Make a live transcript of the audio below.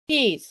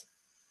Peace.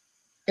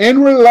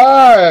 And we're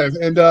live,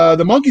 and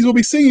the monkeys will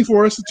be singing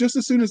for us just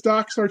as soon as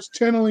Doc starts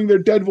channeling their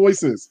dead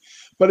voices.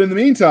 But in the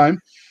meantime,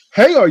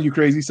 hey, all you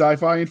crazy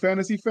sci-fi and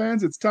fantasy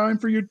fans, it's time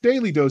for your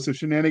daily dose of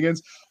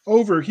shenanigans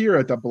over here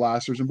at the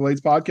Blasters and Blades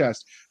podcast.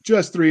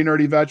 Just three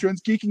nerdy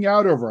veterans geeking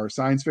out over our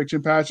science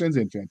fiction passions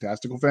and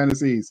fantastical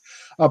fantasies.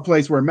 A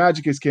place where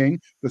magic is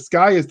king, the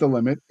sky is the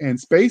limit, and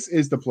space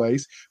is the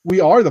place.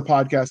 We are the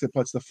podcast that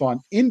puts the fun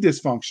in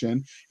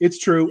dysfunction. It's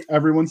true,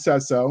 everyone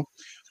says so.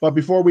 But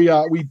before we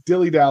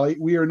dilly-dally,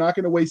 we are not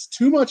going to waste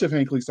too much of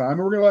Hinkley's time.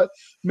 We're going to let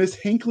Miss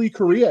Hinkley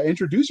Correia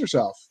introduce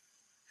herself.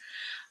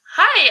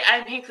 Hi,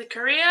 I'm Hinkley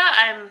Correia.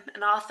 I'm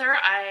an author.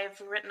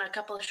 I've written a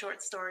couple of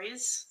short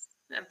stories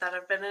that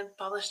have been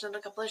published in a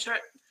couple of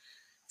short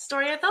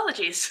story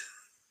anthologies.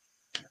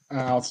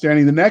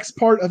 Outstanding. The next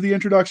part of the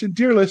introduction,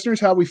 dear listeners,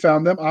 how we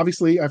found them.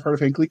 Obviously, I've heard of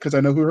Hinkley because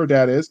I know who her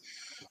dad is.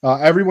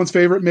 Everyone's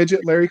favorite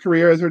midget, Larry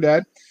Correia, is her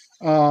dad.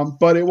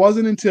 But it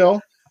wasn't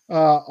until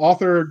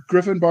author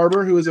Griffin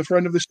Barber, who is a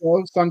friend of the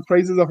show, sung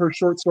praises of her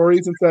short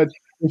stories and said,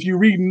 if you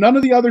read none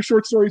of the other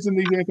short stories in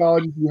these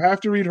anthologies, you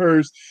have to read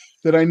hers,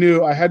 that I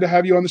knew I had to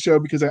have you on the show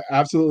because I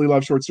absolutely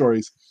love short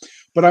stories.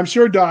 But I'm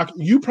sure, Doc,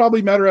 you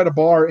probably met her at a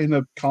bar in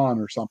a con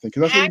or something,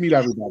 because that's where you meet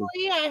everybody.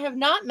 I have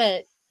not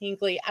met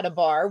Hinkley at a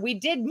bar. We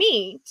did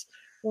meet.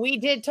 We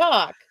did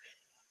talk.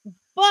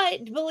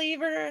 But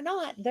believe it or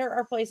not, there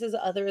are places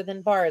other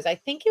than bars. I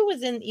think it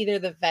was in either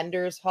the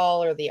vendors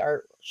hall or the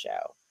art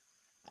show.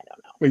 I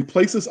don't know. Wait,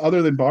 places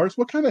other than bars?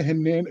 What kind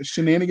of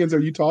shenanigans are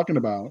you talking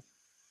about?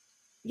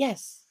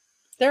 Yes,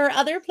 there are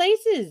other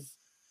places.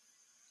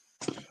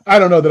 I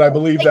don't know that I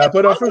believe that,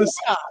 but for this,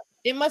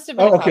 it must have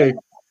been. Oh, okay.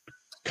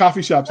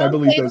 Coffee shops, I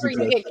believe those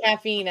exist. You get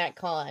caffeine at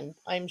con,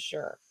 I'm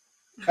sure.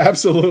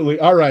 Absolutely.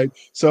 All right.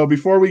 So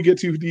before we get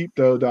too deep,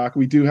 though, Doc,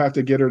 we do have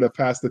to get her to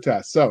pass the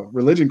test. So,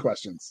 religion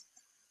questions.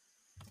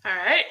 All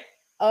right.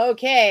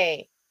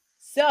 Okay.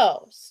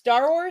 So,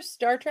 Star Wars,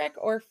 Star Trek,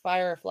 or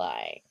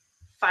Firefly?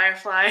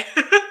 Firefly.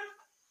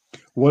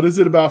 What is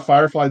it about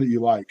Firefly that you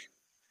like?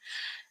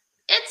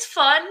 It's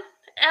fun,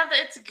 and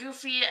it's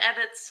goofy, and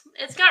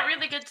it's got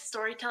really good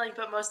storytelling,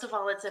 but most of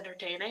all, it's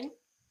entertaining.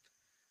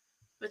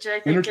 Which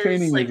I think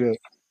entertaining is it.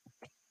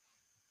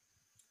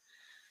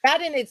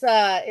 That and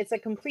it's a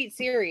complete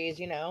series,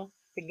 you know,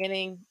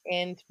 beginning,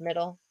 end,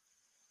 middle.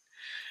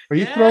 Are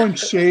you throwing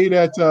shade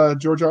at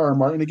George R.R.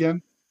 Martin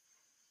again?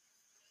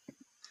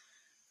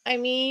 I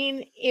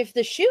mean, if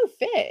the shoe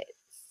fits.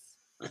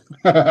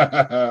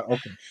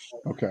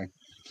 Okay.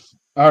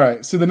 All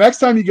right. So the next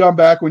time you come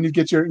back, when you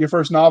get your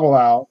first novel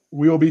out,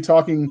 we will be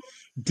talking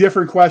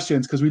different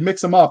questions because we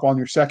mix them up on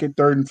your second,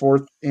 third, and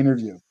fourth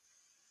interview.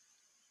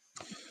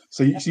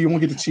 So you won't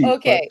get to cheat.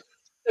 Okay.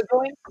 But...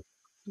 So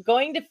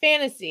going to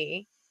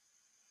fantasy,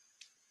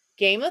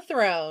 Game of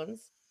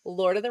Thrones,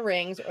 Lord of the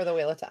Rings, or The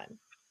Wheel of Time?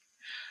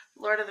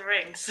 Lord of the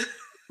Rings.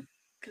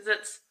 Because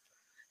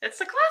it's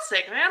a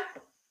classic, man.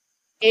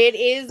 It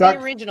is Doc,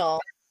 the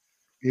original.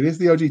 It is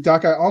the OG.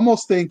 Doc, I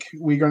almost think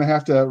we're going to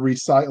have to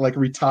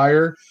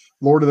retire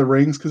Lord of the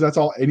Rings because that's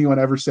all anyone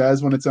ever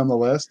says when it's on the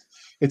list.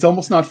 It's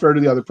almost not fair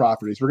to the other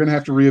properties. We're going to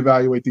have to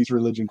reevaluate these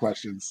religion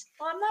questions.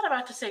 Well, I'm not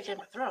about to say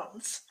Game of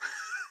Thrones.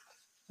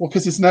 Well,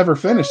 because it's never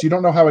finished. You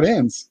don't know how it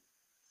ends.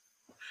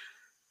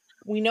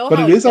 We know but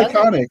how it is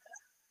iconic.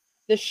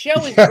 The show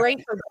is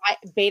great for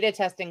beta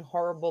testing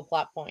horrible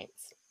plot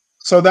points.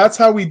 So that's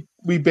how we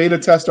beta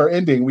test our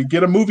ending. We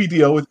get a movie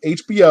deal with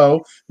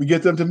HBO, we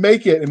get them to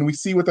make it, and we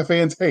see what the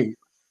fans hate.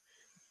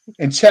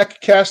 And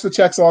cash the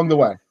checks along the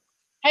way.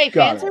 Hey,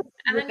 fans are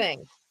the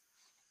thing.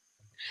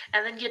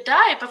 And then you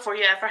die before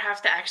you ever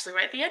have to actually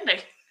write the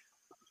ending.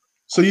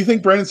 So you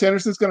think Brandon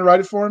Sanderson's going to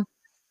write it for him?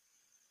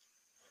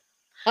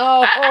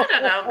 I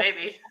don't know,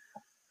 maybe.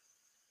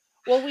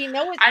 Well, we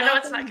know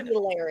it's not going to be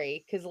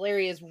Larry, because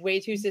Larry is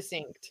way too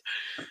succinct.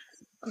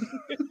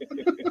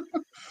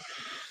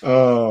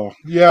 Oh,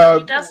 yeah.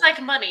 He does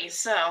like money,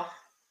 so.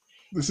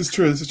 This is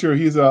true.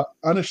 He's a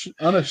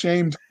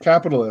unashamed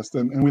capitalist,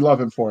 and we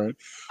love him for it.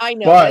 I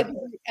know. But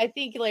I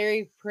think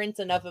Larry prints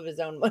enough of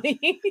his own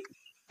money.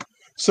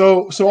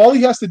 So all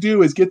he has to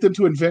do is get them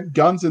to invent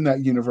guns in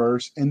that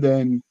universe, and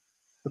then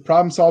the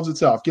problem solves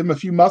itself. Give him a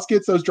few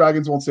muskets, those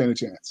dragons won't stand a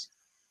chance.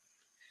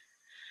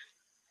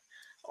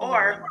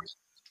 Or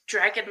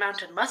dragon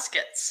mounted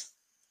muskets.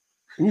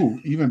 Ooh,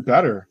 even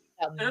better.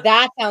 Now,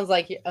 that sounds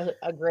like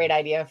a great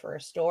idea for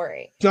a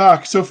story.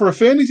 Doc, so for a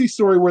fantasy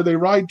story where they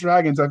ride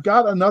dragons, I've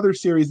got another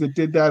series that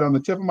did that on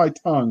the tip of my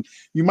tongue.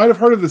 You might have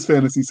heard of this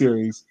fantasy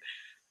series.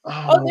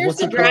 There's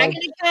the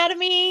Dragon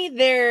Academy.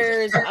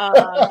 There's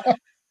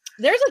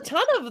there's a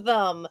ton of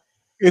them.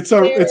 It's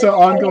an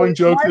ongoing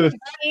joke that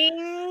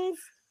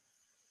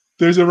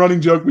there's a running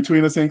joke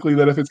between us, Hinkley,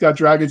 that if it's got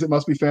dragons, it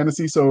must be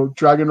fantasy. So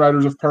Dragon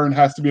Riders of Pern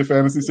has to be a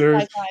fantasy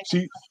series.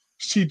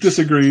 She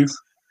disagrees.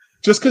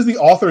 Just because the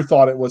author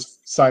thought it was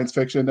science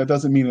fiction, that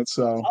doesn't mean it's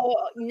so. Oh,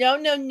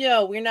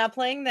 no. We're not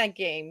playing that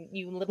game,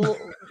 you little,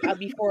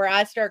 before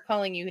I start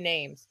calling you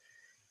names.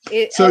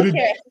 Did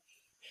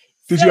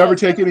you ever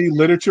take any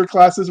literature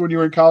classes when you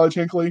were in college,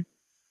 Hinkley?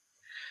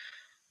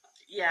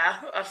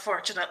 Yeah,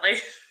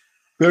 unfortunately.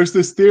 There's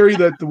this theory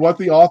that what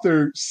the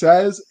author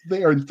says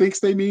they or thinks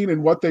they mean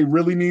and what they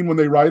really mean when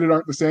they write it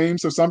aren't the same.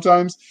 So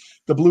sometimes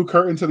the blue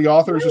curtain to the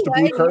author is just a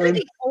blue You're curtain.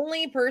 the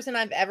only person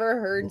I've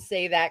ever heard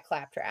say that,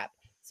 Claptrap.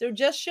 So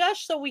just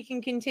shush so we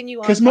can continue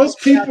on. Because most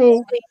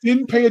people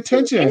didn't pay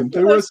attention.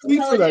 They were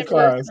asleep for that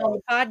class. On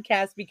the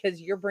podcast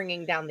because you're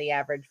bringing down the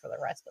average for the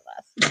rest of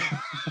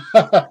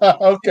us.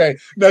 Okay,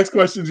 next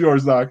question's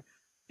yours, Doc.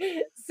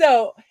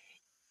 So,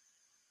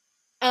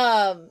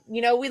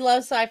 we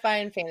love sci-fi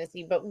and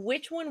fantasy, but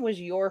which one was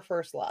your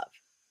first love?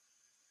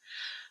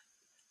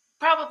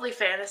 Probably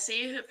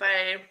fantasy, if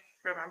I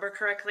remember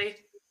correctly.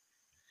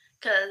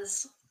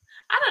 Because,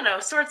 I don't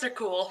know, swords are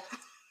cool.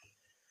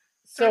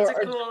 Swords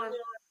are cool.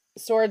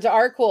 Swords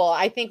are cool.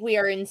 I think we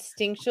are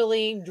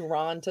instinctually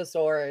drawn to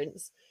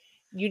swords.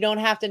 You don't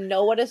have to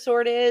know what a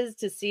sword is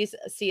to see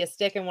a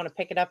stick and want to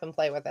pick it up and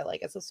play with it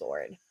like it's a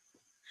sword.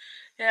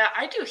 Yeah,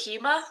 I do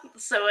HEMA,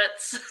 so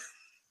it's...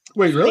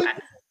 Wait, really?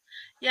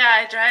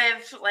 I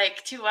drive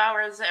like 2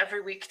 hours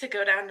every week to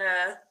go down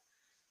to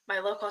my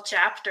local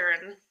chapter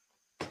and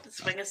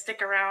swing a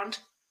stick around.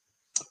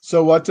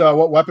 So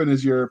what weapon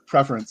is your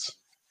preference?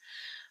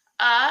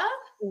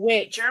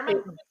 Wait, German.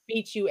 It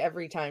beats you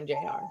every time,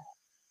 JR.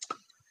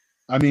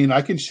 I mean,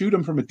 I can shoot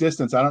him from a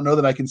distance. I don't know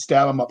that I can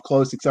stab him up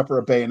close except for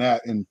a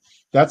bayonet, and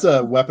that's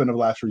a weapon of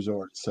last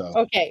resort. So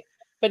okay,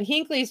 but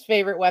Hinkley's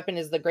favorite weapon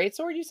is the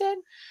greatsword, you said?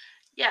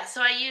 Yeah,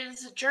 so I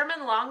use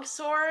German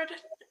longsword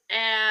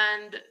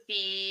and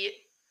the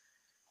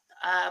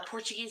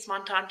Portuguese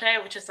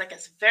montante, which is like a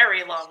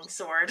very long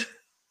sword.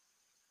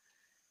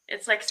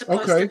 It's like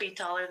supposed to be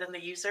taller than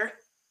the user.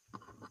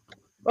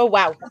 Oh,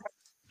 wow.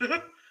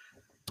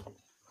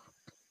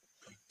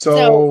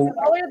 So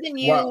taller than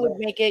you would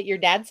make it your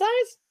dad's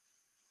size?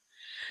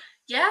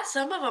 Yeah,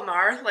 some of them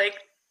are. Like,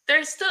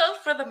 they're still,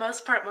 for the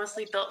most part,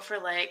 mostly built for,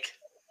 like...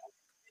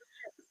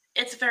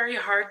 It's very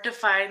hard to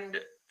find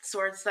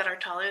swords that are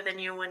taller than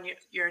you when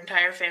your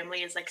entire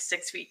family is, like,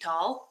 6 feet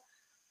tall.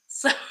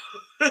 So...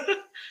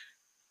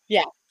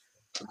 Yeah.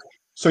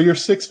 So you're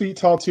 6 feet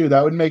tall, too.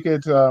 That would make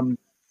it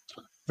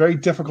very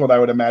difficult, I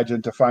would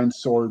imagine, to find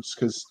swords,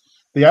 because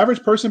the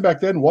average person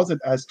back then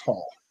wasn't as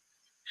tall.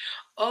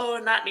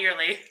 Oh, not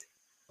nearly.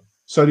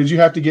 So did you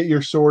have to get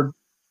your sword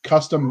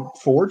custom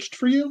forged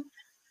for you?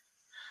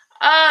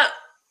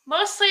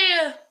 Mostly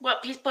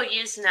what people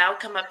use now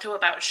come up to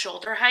about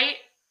shoulder height.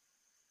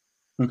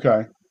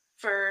 Okay.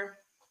 For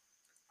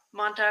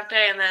montante,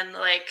 and then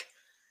like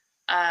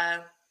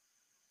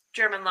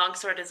German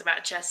longsword is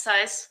about chest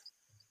size.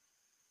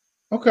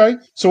 Okay.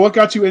 So what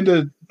got you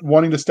into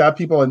wanting to stab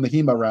people in the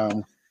HEMA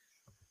realm?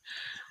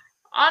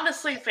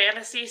 Honestly,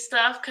 fantasy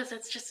stuff, because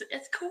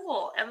it's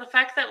cool. And the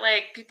fact that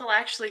like people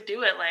actually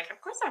do it, like, of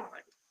course I'm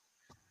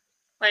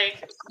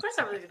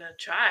really gonna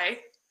try.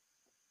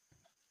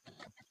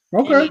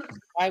 Okay.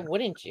 Why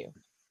wouldn't you?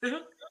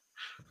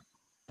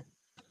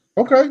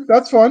 Okay,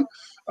 that's fun.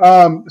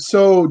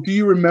 So do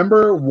you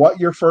remember what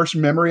your first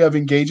memory of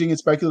engaging in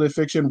speculative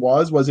fiction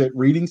was? Was it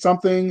reading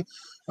something,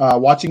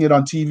 watching it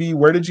on TV?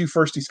 Where did you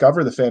first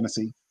discover the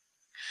fantasy?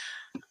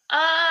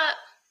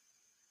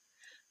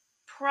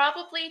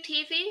 Probably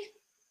TV.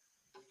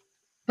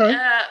 Okay.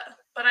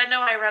 But I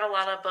know I read a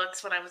lot of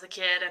books when I was a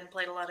kid and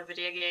played a lot of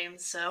video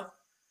games, so...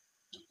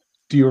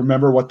 Do you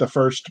remember what the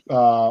first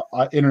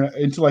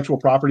intellectual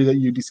property that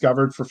you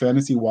discovered for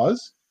fantasy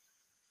was?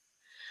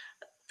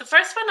 The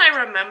first one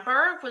I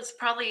remember was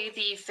probably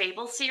the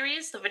Fable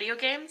series, the video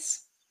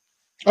games.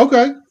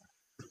 Okay.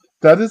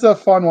 That is a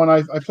fun one.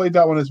 I played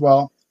that one as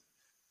well.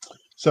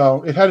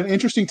 So it had an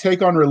interesting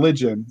take on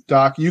religion,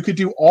 Doc. You could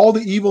do all the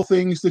evil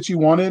things that you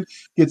wanted,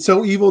 get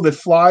so evil that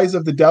flies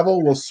of the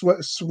devil will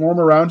swarm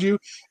around you,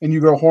 and you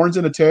grow horns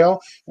and a tail.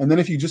 And then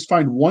if you just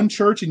find one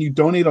church and you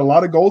donate a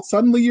lot of gold,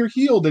 suddenly you're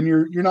healed and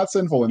you're not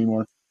sinful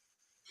anymore.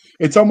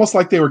 It's almost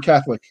like they were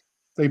Catholic.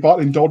 They bought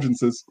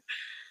indulgences.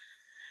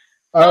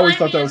 I always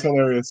thought that was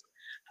hilarious.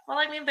 Well,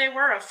 I mean, they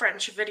were a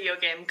French video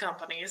game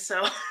company,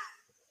 so...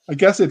 I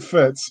guess it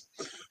fits.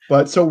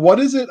 But so what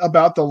is it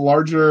about the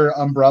larger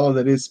umbrella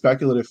that is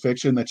speculative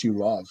fiction that you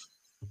love?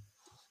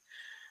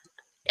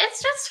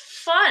 It's just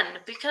fun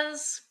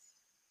because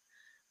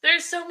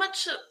there's so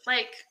much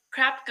like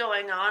crap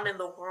going on in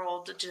the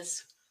world,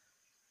 just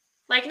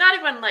like not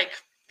even like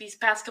these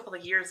past couple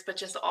of years, but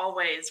just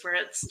always, where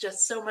it's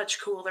just so much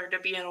cooler to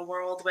be in a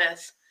world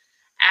with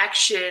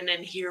action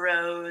and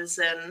heroes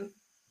and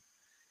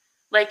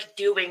like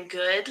doing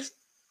good,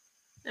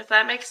 if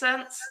that makes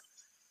sense.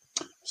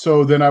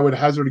 So then I would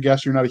hazard a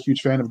guess you're not a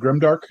huge fan of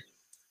Grimdark?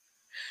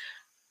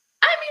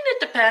 I mean, it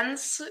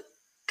depends,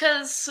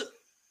 because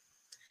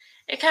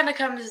it kind of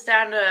comes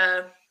down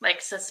to,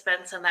 like,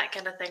 suspense and that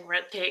kind of thing, where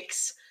it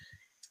takes,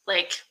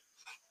 like,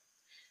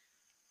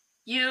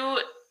 you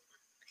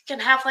can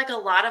have, like, a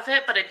lot of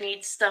it, but it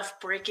needs stuff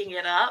breaking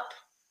it up,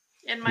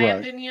 in my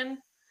opinion,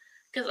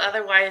 because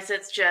otherwise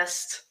it's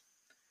just,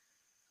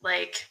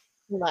 like,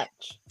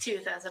 much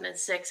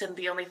 2006, and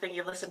the only thing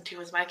you listen to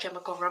is My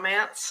Chemical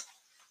Romance.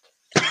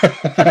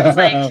 It's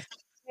like,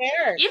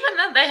 even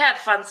then they had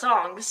fun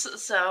songs,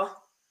 so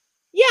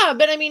Yeah,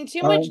 but I mean,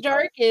 too much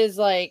dark is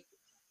like,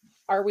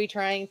 are we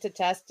trying to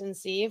test and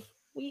see if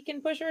we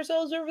can push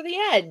ourselves over the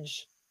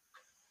edge?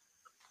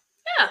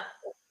 Yeah.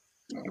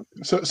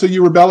 So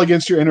you rebel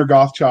against your inner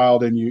goth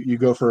child, and you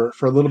go for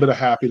a little bit of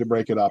happy to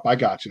break it up. I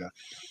gotcha.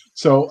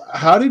 So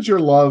how did your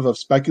love of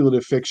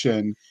speculative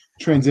fiction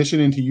transition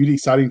into you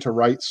deciding to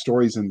write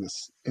stories in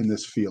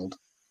this field?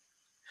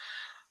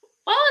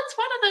 Well, it's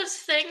one of those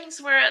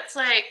things where it's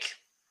like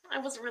I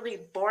wasn't really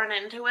born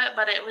into it,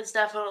 but it was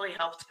definitely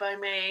helped by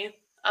my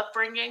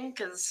upbringing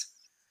because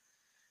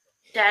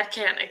Dad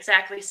can't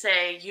exactly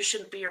say you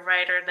shouldn't be a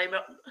writer. They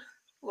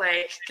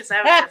like because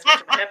that would be as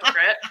much of a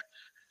hypocrite.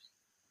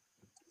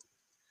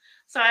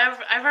 So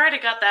I've already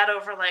got that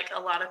over like a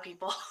lot of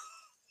people.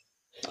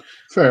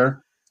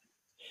 Fair.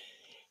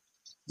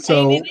 I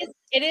mean, So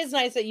it is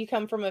nice that you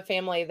come from a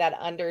family that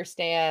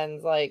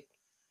understands like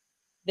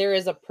there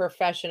is a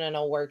profession and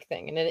a work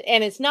thing,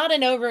 and it's not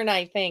an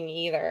overnight thing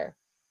either.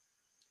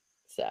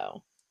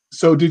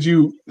 so did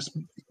you?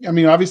 I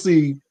mean,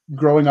 obviously,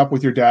 growing up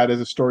with your dad as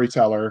a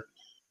storyteller,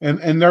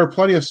 and there are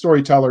plenty of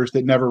storytellers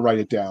that never write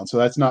it down. So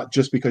that's not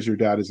just because your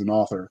dad is an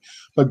author,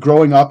 but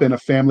growing up in a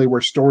family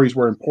where stories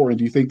were important.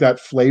 Do you think that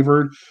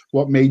flavored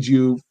what made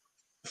you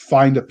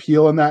find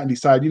appeal in that and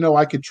decide,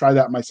 I could try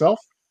that myself?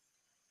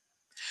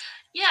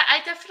 Yeah,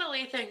 I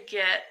definitely think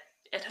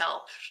it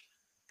helped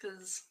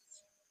because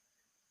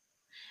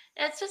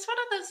it's just one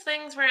of those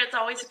things where it's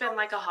always been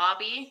like a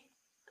hobby,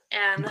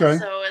 and Okay.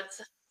 so it's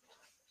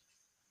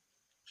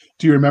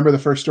Do you remember the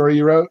first story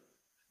you wrote?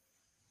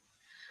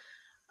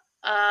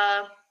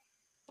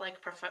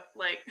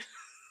 like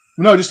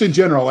No, just in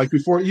general, like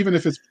before, even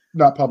if it's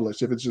not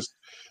published, if it's just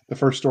the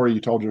first story you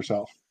told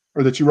yourself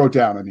or that you wrote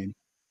down. I mean,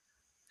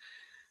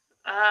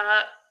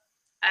 I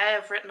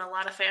have written a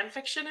lot of fan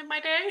fiction in my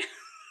day,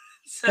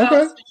 so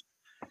okay.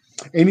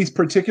 Any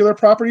particular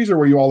properties, or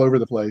were you all over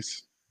the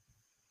place?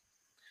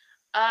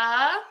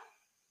 uh,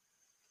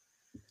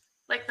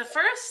 like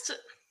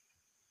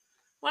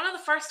one of the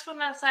first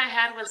ones I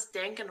had was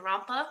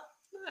Danganronpa.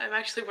 I'm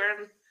actually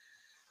wearing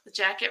the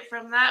jacket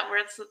from that, where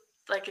it's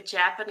like a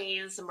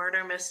Japanese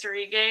murder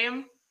mystery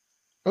game.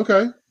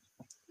 Okay.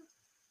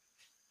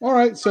 All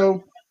right.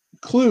 So,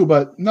 clue,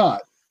 but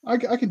not. I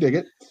can dig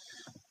it.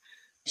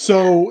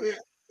 So,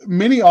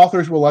 many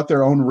authors will let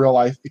their own real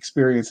life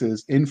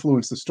experiences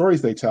influence the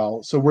stories they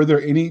tell. So, were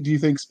there any, do you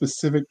think,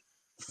 specific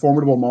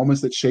formidable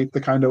moments that shape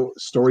the kind of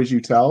stories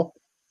you tell?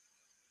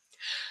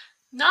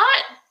 Not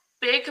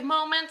big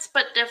moments,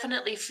 but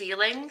definitely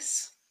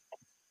feelings.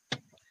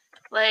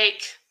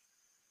 Like,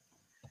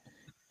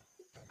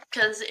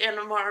 because in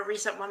a more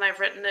recent one I've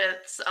written,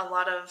 it's a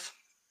lot of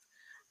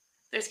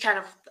there's kind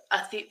of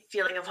a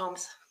feeling of home.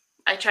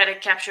 I try to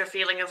capture a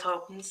feeling of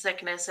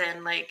homesickness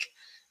and like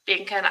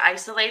being kind of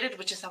isolated,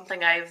 which is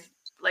something I've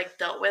like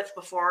dealt with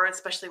before,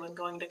 especially when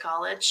going to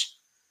college.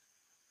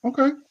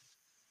 Okay.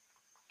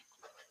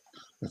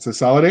 That's a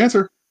solid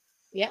answer.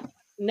 Yeah.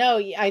 No,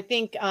 I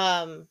think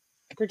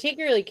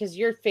particularly because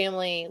your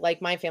family,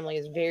 like my family,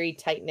 is very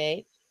tight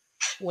knit.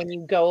 When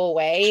you go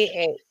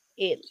away,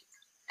 it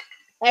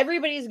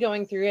everybody's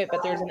going through it,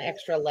 but there's an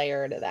extra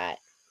layer to that.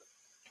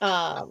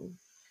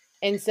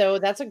 And so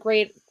that's a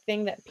great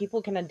thing that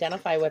people can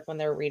identify with when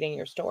they're reading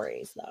your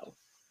stories, though.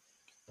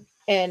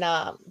 And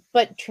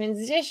but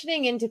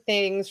transitioning into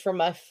things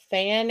from a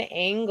fan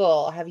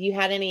angle, have you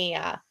had any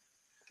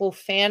cool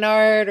fan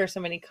art or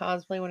somebody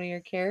cosplay one of your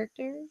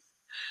characters?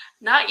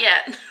 Not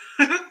yet.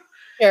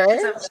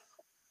 Sure.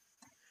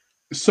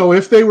 So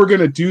if they were going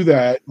to do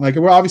that, like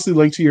we're obviously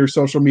linked to your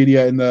social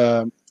media in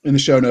the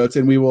show notes,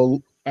 and we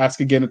will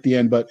ask again at the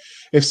end. But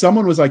if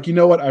someone was like, you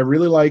know what, I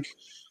really like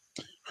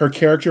her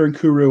character in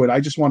Kuru, and I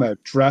just want to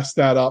dress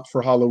that up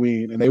for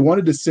Halloween, and they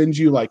wanted to send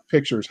you like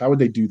pictures, how would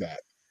they do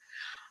that?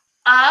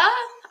 Uh,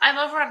 I'm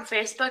over on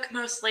Facebook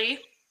mostly.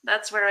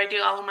 That's where I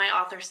do all of my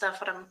author stuff.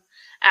 But I'm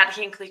at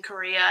Hinkley,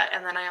 Correia,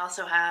 and then I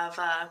also have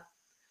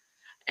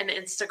an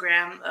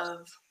Instagram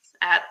of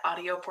at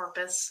Audio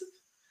Porpoise.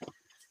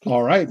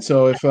 All right.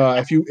 So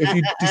if you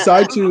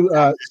decide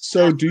to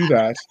so do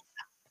that,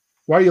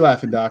 why are you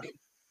laughing, Doc?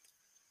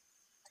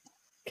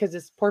 Because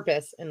it's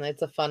porpoise and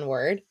it's a fun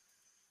word.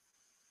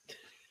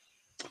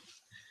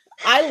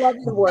 I love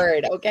the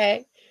word,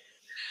 okay?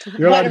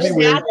 You're allowed But to her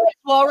be dad weird. likes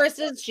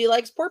walruses, she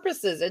likes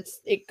porpoises.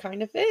 It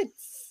kind of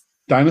fits.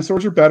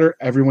 Dinosaurs are better.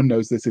 Everyone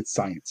knows this. It's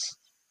science.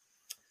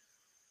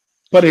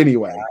 But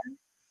anyway.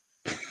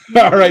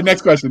 All right.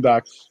 Next question,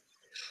 Doc.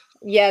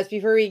 Yes,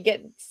 before we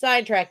get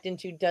sidetracked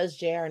into does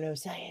JR know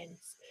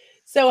science?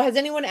 So has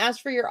anyone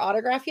asked for your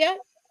autograph yet?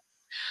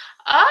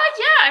 Yeah,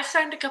 I've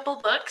signed a couple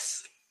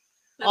books.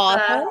 With,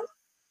 Awesome.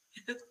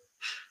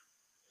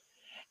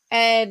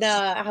 And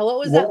what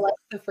was that like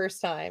the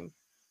first time?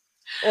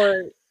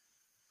 Or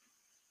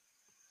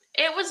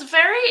it was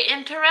very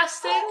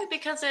interesting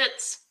because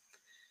it's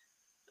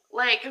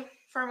like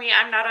for me,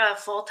 I'm not a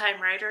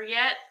full-time writer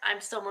yet.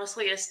 I'm still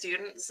mostly a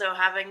student, so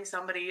having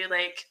somebody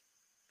like,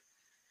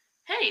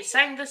 hey,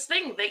 sign this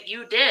thing that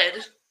you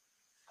did,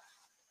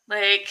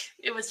 like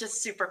it was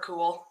just super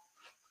cool.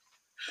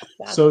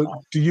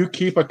 So do you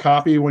keep a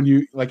copy when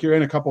you, like, you're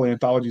in a couple of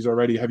anthologies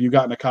already? Have you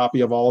gotten a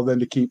copy of all of them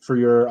to keep for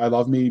your I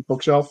Love Me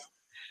bookshelf?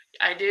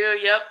 I do,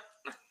 yep.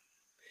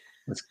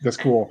 That's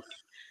cool.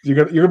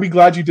 You're gonna be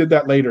glad you did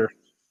that later.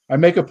 I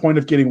make a point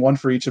of getting one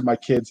for each of my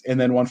kids and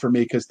then one for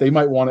me because they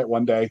might want it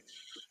one day,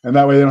 and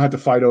that way they don't have to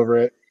fight over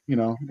it. In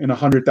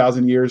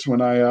 100,000 years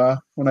when I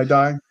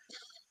die.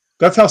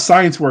 That's how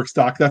science works,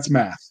 Doc. That's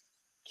math.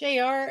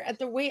 JR, at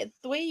the way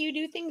you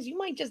do things, you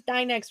might just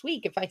die next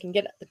week if I can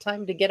get the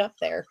time to get up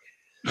there.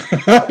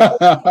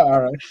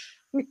 All right.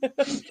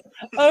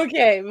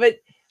 Okay, but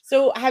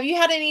so have you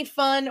had any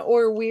fun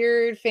or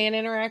weird fan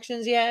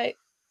interactions yet?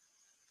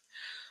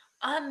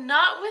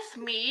 Not with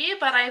me,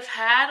 but I've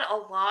had a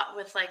lot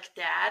with like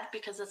Dad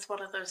because it's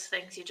one of those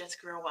things you just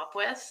grew up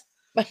with.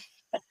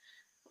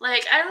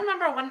 Like, I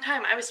remember one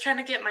time I was trying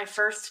to get my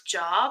first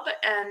job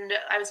and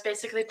I was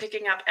basically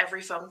picking up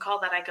every phone call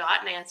that I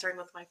got and answering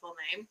with my full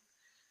name.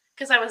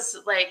 Because I was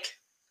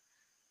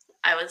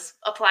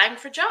applying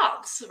for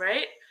jobs,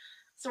 right?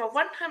 So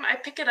one time I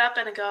pick it up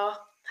and I go,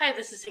 "Hi,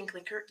 this is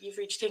Hinkley. You've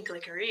reached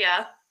Hinkley,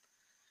 Correia.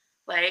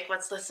 Like,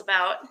 what's this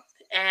about?"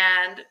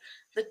 And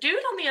the dude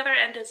on the other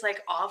end is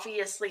like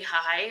obviously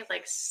high,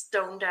 like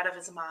stoned out of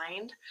his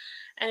mind.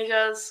 And he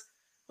goes,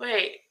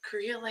 "Wait,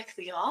 Correia, like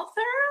the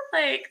author?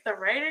 Like the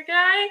writer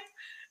guy?"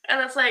 And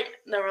it's like,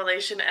 no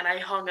relation. And I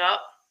hung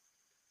up.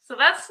 So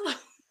that's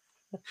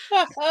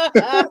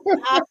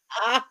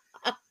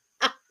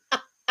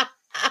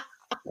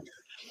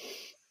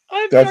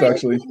That's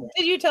actually.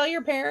 Did you tell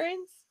your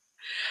parents?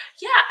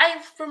 Yeah,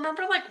 I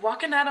remember like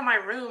walking out of my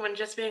room and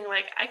just being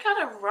like, I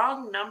got a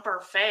wrong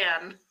number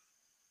fan.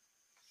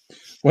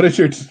 What did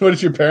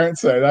your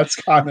parents say? That's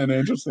kind of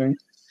interesting.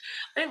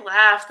 They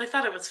laughed. They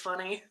thought it was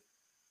funny.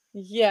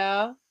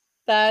 Yeah,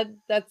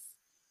 that's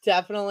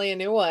definitely a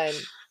new one.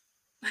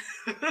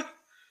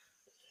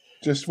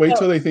 Just wait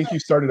till they think you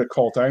started a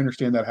cult. I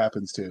understand that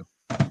happens too.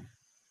 I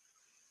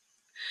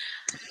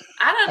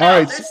don't know.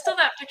 Right, there's still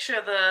that picture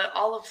of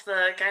all of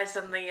the guys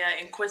in the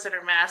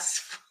Inquisitor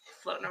masks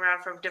floating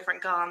around from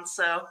different cons.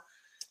 So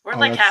we're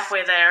like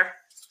halfway there.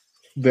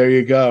 There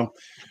you go.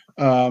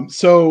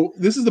 So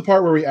this is the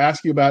part where we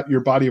ask you about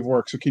your body of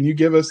work. So can you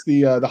give us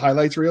the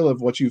highlights reel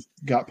of what you've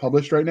got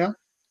published right now?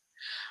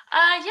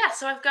 Yeah.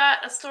 So I've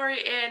got a story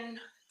it's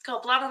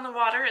called Blood on the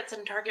Water. It's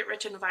in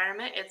target-rich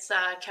environment. It's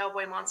a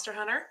cowboy monster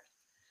hunter.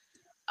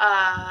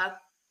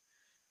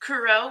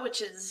 Kuro,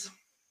 which is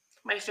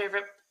my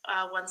favorite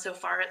one so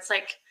far. It's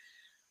like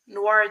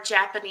noir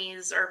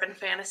Japanese urban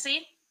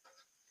fantasy.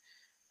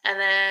 And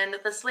then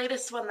this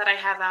latest one that I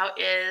have out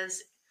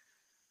is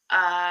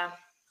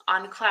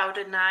on Cloud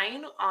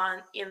 9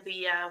 in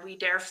the We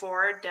Dare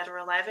 4 Dead or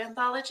Alive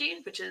anthology,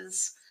 which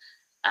is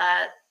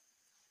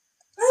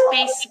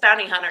space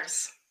bounty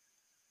hunters.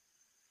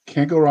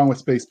 Can't go wrong with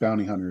space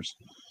bounty hunters.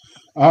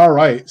 All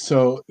right,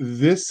 so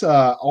this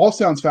all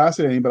sounds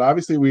fascinating, but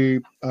obviously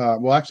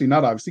well, actually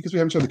not obviously because we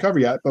haven't shown the cover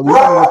yet, but we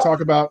wanted to talk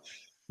about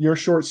your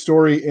short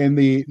story in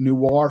the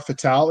Noir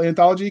Fatale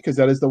anthology because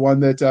that is the one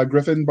that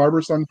Griffin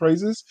Barber sung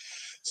praises.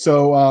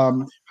 So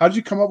how did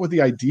you come up with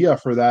the idea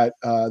for that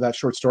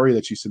short story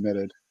that you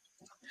submitted?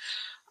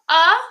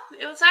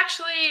 It was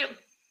actually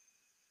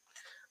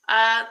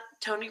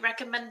Tony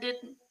recommended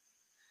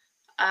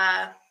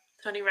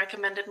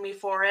me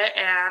for it,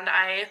 and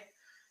I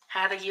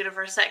had a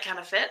universe that kind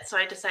of fit, so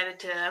I decided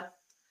to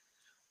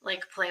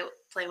like play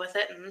with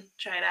it and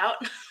try it out,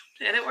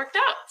 and it worked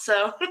out.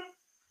 So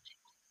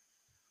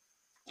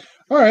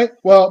all right,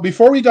 well,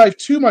 before we dive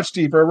too much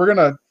deeper, we're going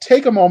to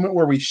take a moment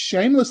where we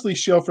shamelessly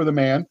shill for the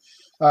man.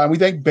 We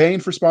thank Bane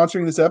for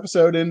sponsoring this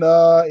episode, and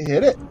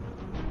hit it.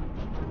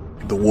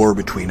 The war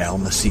between Al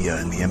Nassia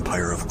and the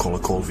Empire of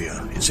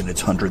Kolakovia is in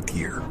its 100th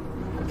year.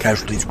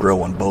 Casualties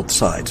grow on both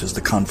sides as the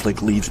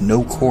conflict leaves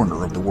no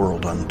corner of the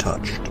world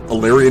untouched.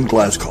 Ilarion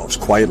Glaskov's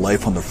quiet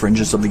life on the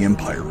fringes of the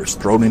Empire is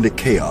thrown into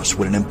chaos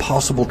when an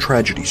impossible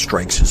tragedy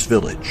strikes his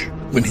village.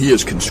 When he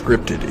is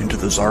conscripted into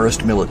the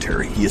Tsarist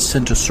military, he is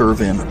sent to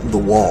serve in The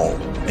Wall,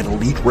 an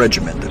elite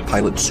regiment that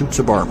pilots suits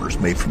of armors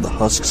made from the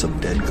husks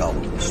of dead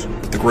golems.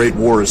 But the Great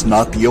War is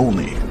not the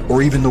only,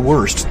 or even the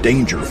worst,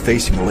 danger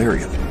facing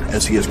Ilarion,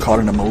 as he is caught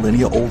in a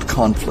millennia-old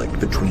conflict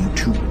between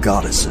two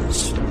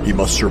goddesses. He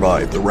must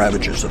survive the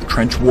ravages of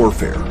trench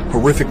warfare,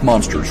 horrific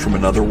monsters from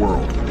another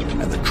world,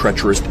 and the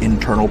treacherous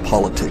internal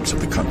politics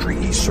of the country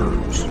he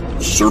serves.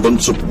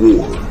 Servants of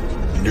War,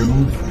 new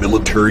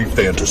military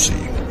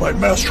fantasy by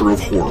Master of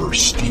Horror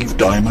Steve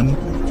Diamond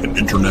and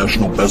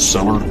international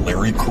bestseller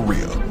Larry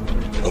Correia.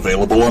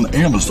 Available on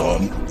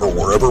Amazon or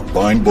wherever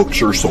fine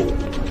books are sold.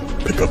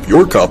 Pick up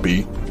your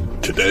copy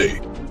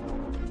today.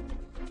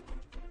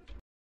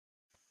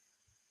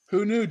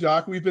 Who knew,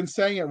 Doc? We've been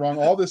saying it wrong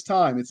all this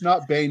time. It's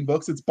not Bane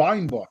books, it's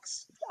Bine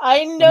books.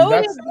 I know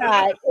that.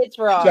 It's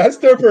wrong. That's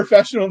their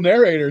professional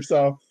narrator,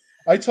 so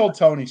I told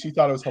Tony. She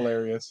thought it was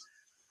hilarious.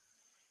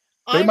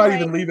 They might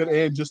even leave it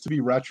in just to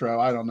be retro.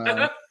 I don't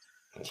know.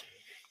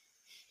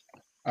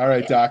 All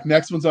right, Doc.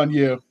 Next one's on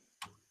you.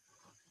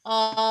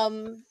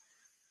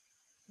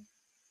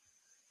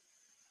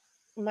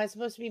 Am I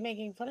supposed to be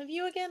making fun of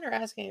you again or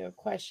asking a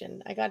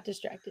question? I got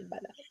distracted by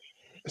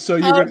that. So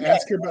you're going to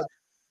ask her about.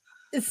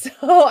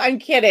 So I'm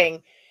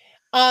kidding.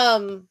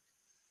 So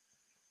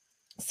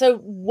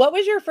what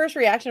was your first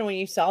reaction when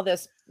you saw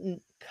this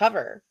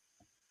cover?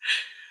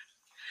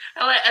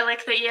 I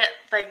like that yet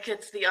like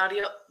it's the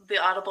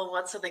audible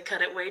one, so they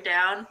cut it way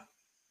down.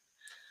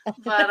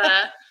 But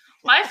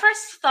my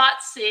first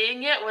thought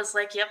seeing it was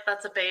like, yep,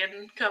 that's a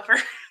Bane cover.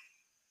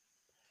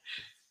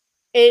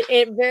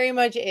 It very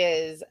much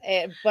is,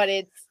 but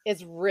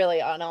it's really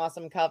an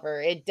awesome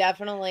cover. It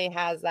definitely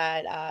has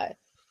that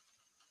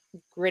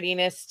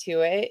grittiness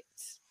to it.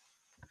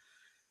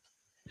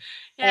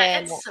 Yeah,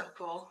 And it's so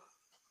cool.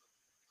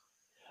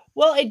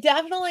 well, it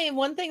definitely,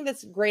 one thing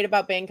that's great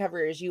about Bane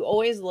cover is you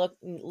always look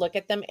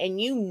at them and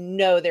you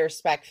know they're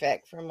spec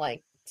fic from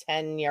like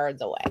 10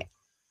 yards away.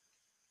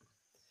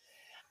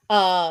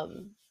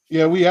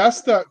 Yeah, we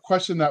asked that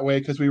question that way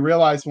because we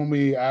realized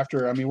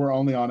we're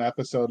only on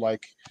episode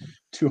like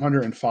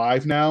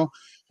 205 now.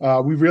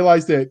 We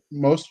realized that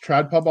most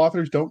trad pub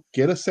authors don't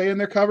get a say in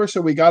their cover,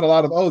 so we got a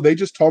lot of, they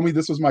just told me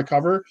this was my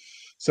cover.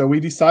 So we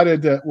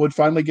decided that we'd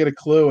finally get a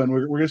clue, and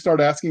we're going to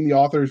start asking the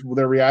authors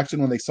their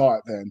reaction when they saw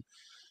it then,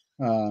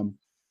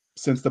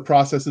 since the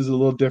process is a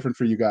little different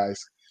for you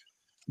guys.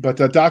 But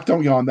Doc,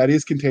 don't yawn. That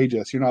is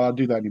contagious. You're not allowed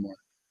to do that anymore.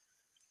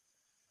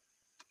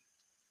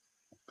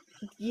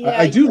 Yeah,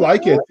 I do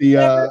like it. The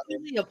never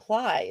really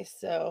applies.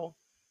 So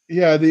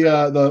yeah,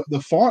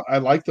 the font, I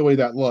like the way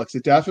that looks.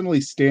 It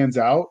definitely stands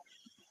out.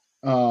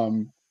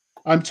 I'm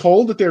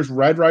told that there's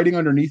red writing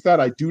underneath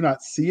that. I do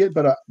not see it,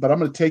 but I'm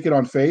going to take it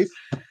on faith,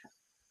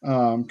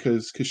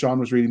 because Sean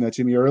was reading that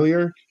to me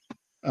earlier.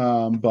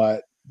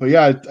 But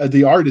yeah,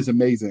 the art is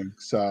amazing.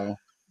 So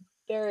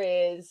there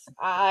is.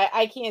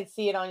 I can't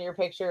see it on your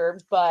picture,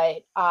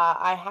 but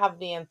I have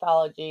the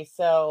anthology.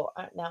 So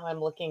now I'm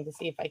looking to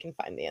see if I can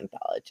find the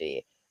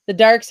anthology. The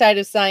Dark Side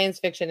of Science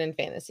Fiction and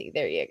Fantasy.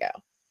 There you go.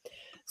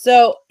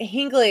 So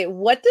Hinkley,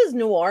 what does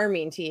noir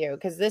mean to you?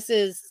 Because this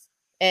is,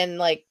 and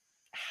like,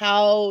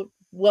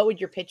 what would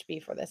your pitch be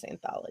for this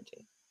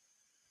anthology?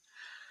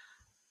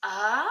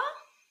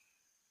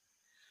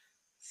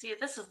 See,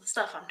 this is the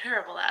stuff I'm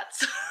terrible at.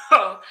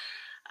 So,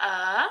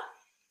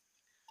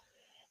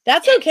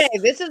 that's okay.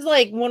 This is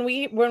like when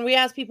we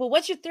ask people,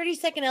 what's your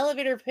 30-second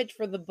elevator pitch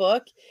for the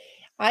book?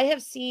 I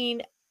have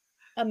seen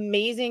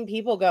amazing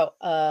people go,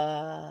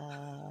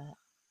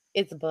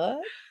 it's a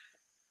book?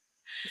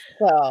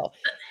 So,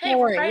 hey,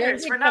 we're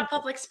writers. We're not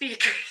public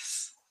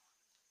speakers.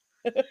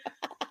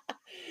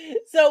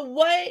 So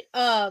what,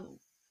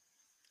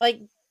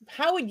 like,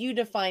 how would you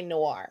define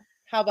noir?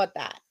 How about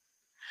that?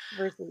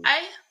 Versus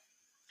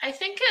I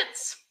think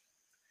it's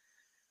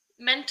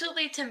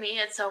mentally, to me,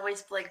 it's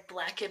always like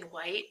black and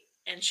white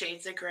and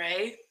shades of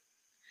gray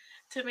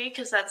to me,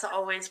 because that's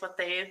always what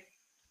they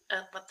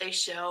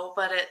show.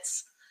 But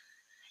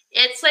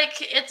it's like,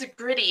 it's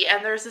gritty,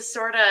 and there's a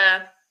sort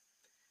of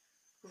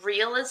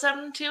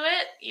realism to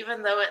it,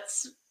 even though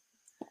it's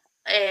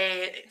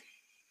a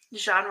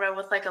genre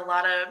with like a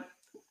lot of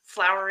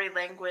flowery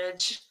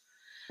language.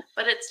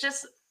 But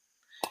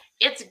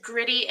it's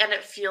gritty, and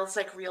it feels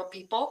like real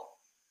people.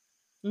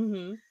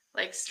 Mm-hmm.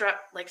 Like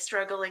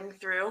struggling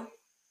through.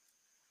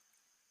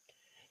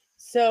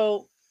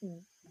 So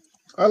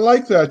I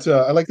like that.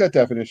 I like that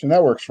definition.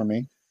 That works for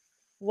me.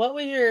 what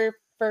was your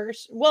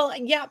first? Well,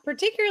 yeah,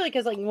 particularly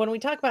because like when we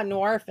talk about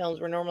noir films,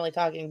 we're normally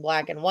talking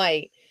black and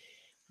white.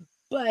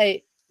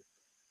 But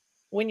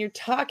when you're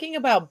talking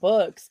about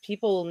books,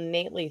 people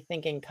innately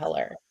think in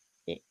color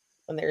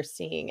when they're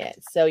seeing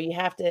it. So it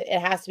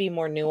has to be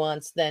more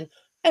nuanced than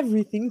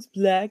everything's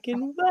black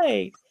and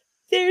white.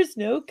 There's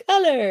no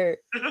color.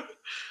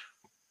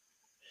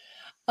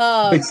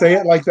 They say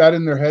it like that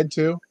in their head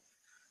too.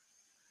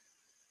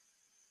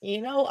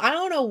 I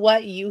don't know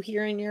what you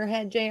hear in your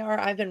head, JR.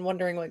 I've been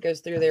wondering what goes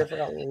through there for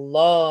a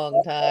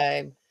long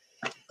time.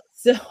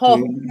 So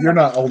you're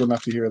not old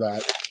enough to hear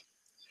that.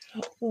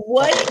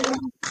 What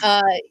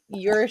is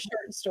your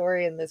short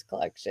story in this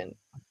collection?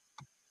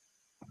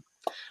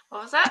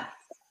 What was that?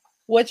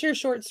 What's your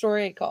short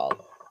story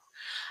called?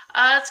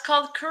 It's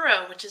called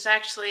Kuro, which is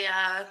actually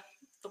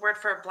the word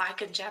for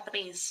black in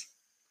Japanese.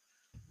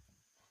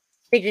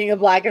 Speaking of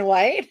black and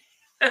white?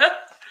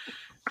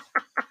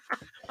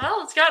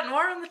 Well, it's got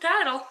noir in the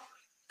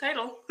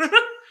title.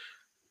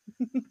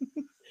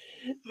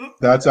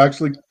 That's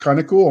actually kind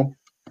of cool.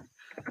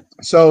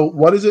 So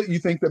what is it you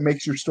think that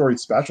makes your story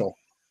special?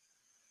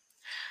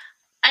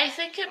 I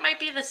think it might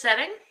be the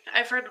setting.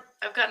 I've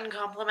gotten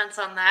compliments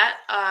on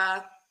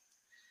that.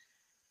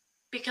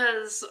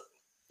 Because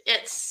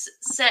it's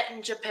set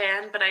in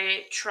Japan, but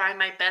I try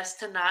my best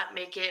to not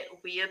make it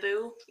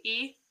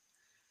weeaboo-y.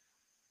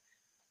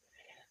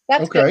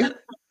 That's okay. Good.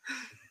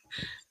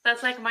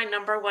 That's like my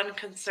number one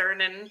concern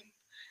in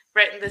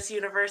writing this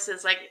universe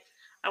is like,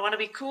 I want to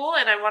be cool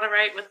and I want to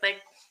write with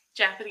like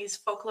Japanese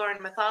folklore and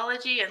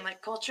mythology and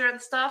like culture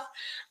and stuff,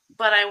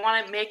 but I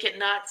want to make it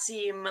not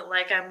seem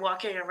like I'm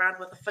walking around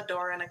with a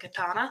fedora and a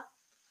katana.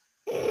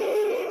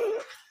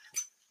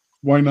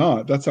 Why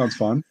not? That sounds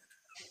fun.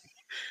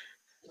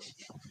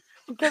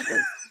 because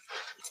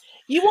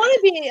you want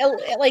to be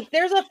like,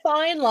 there's a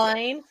fine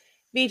line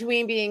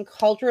between being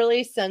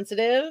culturally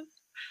sensitive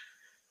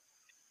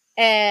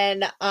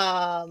and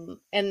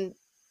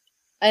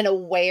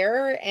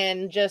aware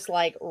and just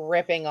like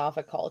ripping off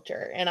a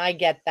culture. And I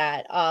get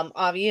that.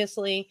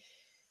 Obviously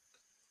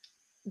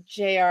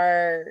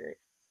JR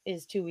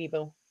is too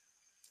weebo.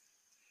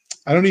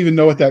 I don't even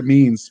know what that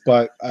means,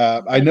 but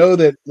I know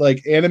that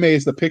like anime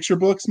is the picture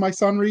books my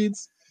son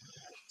reads.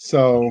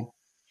 So,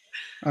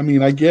 I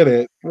mean, I get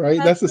it, right?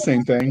 That's the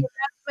same thing.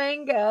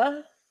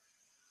 Manga.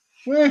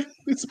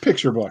 It's a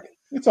picture book.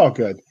 It's all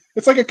good.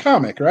 It's like a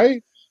comic,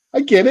 right?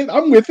 I get it.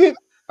 I'm with it.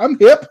 I'm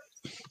hip.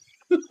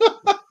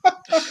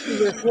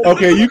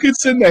 Okay, you can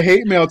send the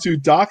hate mail to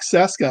Doc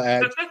Seska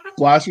at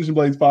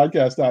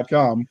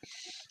blastersandbladespodcast.com.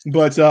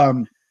 But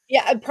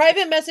yeah,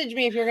 private message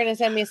me if you're going to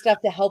send me stuff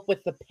to help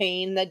with the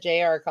pain that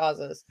JR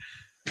causes.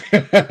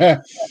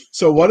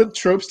 So what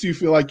tropes do you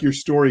feel like your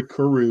story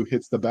Kuru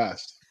hits the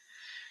best?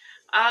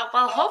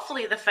 Well,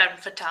 hopefully the femme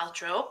fatale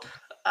trope.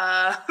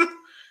 And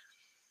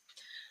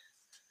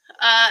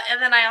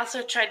then I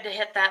also tried to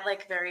hit that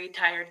like very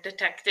tired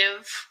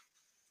detective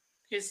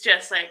who's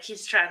just like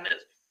he's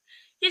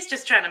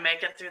just trying to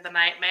make it through the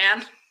night,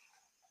 man.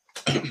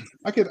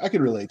 I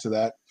could relate to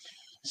that.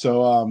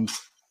 So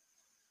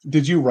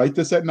did you write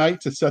this at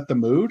night to set the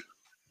mood?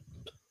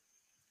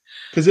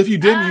 Because if you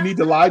didn't, you need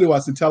to lie to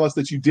us and tell us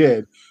that you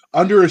did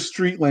under a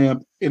street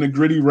lamp in a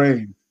gritty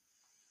rain.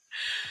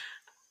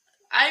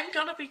 I'm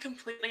gonna be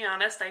completely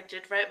honest. I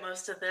did write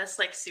most of this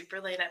like super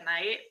late at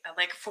night at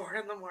like 4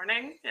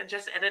 a.m. and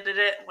just edited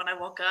it when I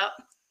woke up.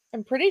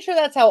 I'm pretty sure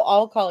that's how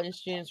all college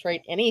students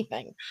write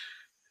anything.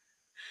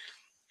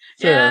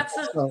 Fair.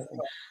 Yeah,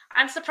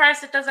 I'm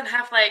surprised it doesn't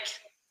have like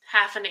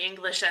half an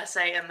English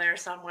essay in there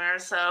somewhere.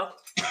 So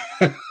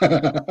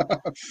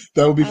that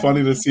would be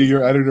funny to see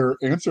your editor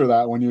answer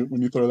that when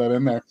you throw that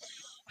in there.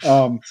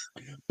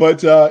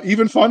 But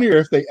even funnier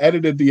if they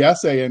edited the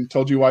essay and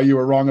told you why you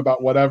were wrong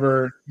about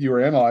whatever you were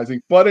analyzing.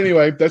 But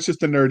anyway, that's just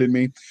the nerd in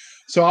me.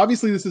 So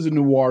obviously this is a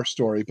noir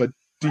story, but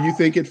do you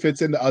think it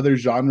fits into other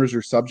genres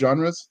or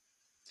subgenres?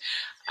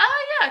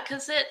 Yeah,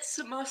 because it's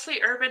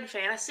mostly urban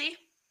fantasy.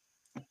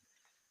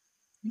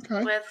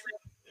 Okay.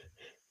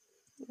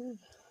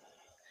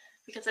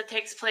 Because it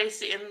takes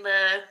place in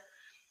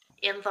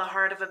the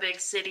heart of a big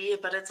city,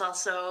 but it's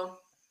also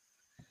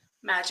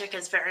magic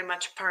is very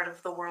much part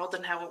of the world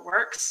and how it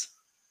works.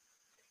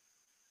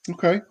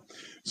 Okay.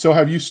 So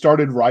have you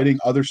started writing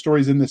other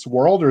stories in this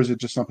world, or is it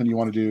just something you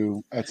want to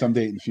do at some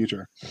date in the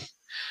future?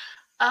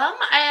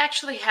 I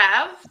actually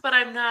have, but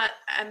I'm not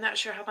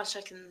sure how much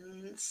I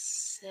can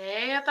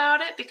say about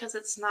it because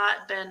it's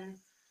not been,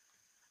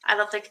 I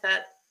don't think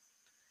that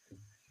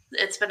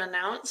it's been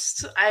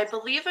announced. I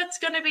believe it's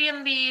going to be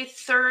in the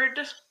third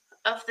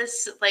of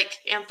this like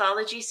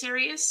anthology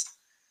series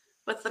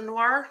with the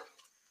Noir,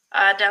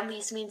 Down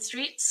These Mean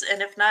Streets.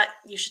 And if not,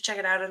 you should check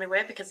it out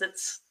anyway because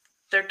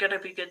they're going to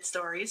be good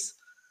stories.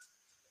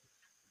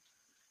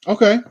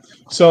 Okay.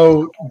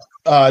 So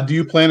do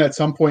you plan at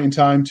some point in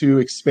time to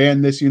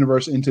expand this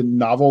universe into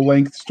novel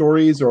length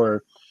stories,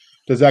 or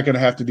does that going to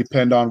have to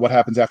depend on what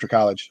happens after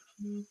college?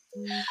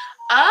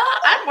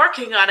 I'm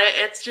working on it.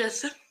 It's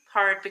just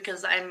hard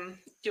because I'm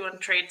doing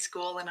trade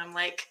school and I'm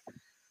like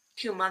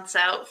 2 months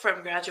out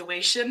from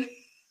graduation.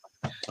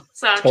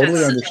 So I'm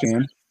totally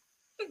understand.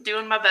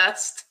 Doing my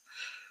best.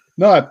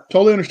 No, I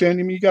totally understand.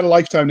 I mean, you got a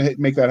lifetime to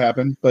make that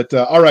happen. But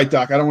all right,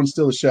 Doc, I don't want to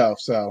steal the show.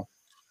 So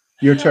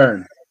your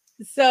turn.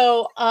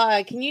 So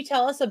can you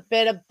tell us a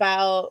bit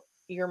about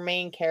your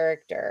main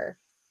character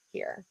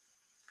here?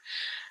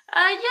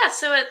 Yeah,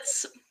 so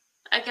it's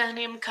a guy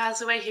named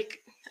Kazue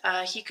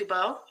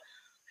Hikubo,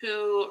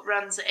 who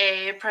runs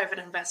a private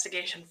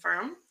investigation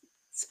firm,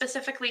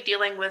 specifically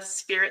dealing with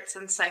spirits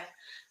and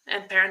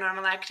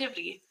paranormal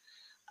activity.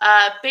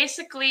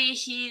 Basically,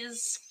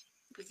 he's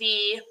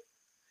the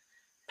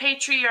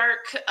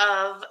patriarch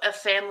of a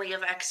family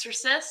of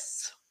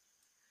exorcists,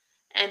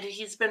 and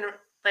he's been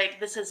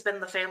like, this has been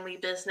the family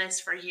business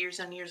for years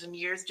and years and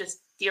years,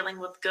 just dealing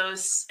with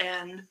ghosts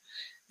and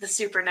the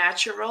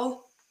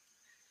supernatural.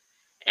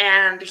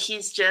 And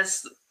he's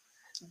just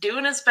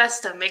doing his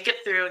best to make it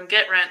through and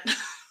get rent.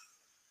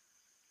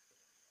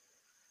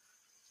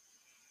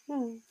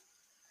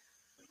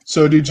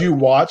 So did you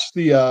watch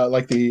the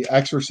like the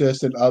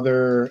Exorcist and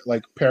other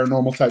like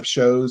paranormal type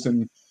shows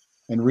and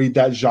read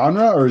that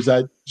genre, or is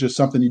that just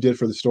something you did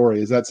for the story?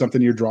 Is that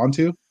something you're drawn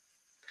to?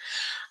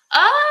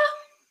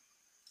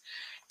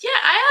 Yeah,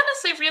 I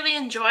honestly really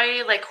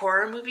enjoy like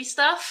horror movie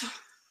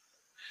stuff.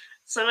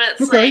 So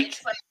it's okay.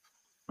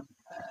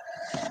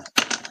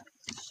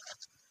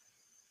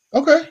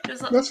 Okay,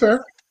 that's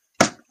fair.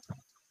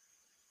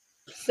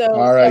 So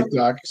all right,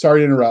 Doc. Sorry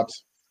to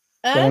interrupt.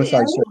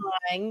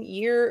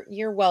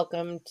 You're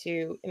welcome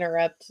to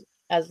interrupt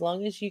as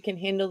long as you can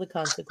handle the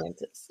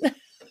consequences.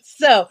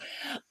 So,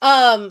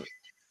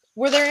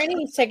 were there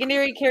any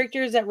secondary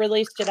characters that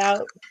really stood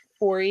out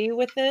for you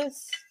with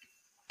this?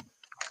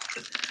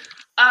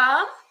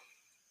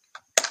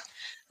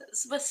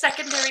 With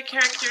secondary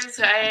characters,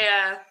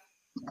 I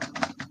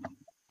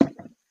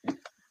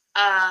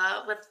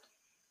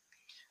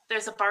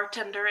There's a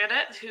bartender in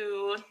it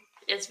who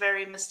is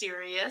very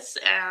mysterious,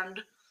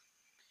 and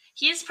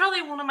he's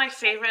probably one of my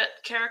favorite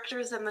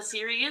characters in the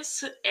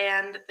series,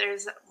 and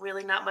there's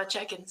really not much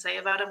I can say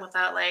about him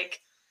without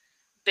like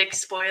big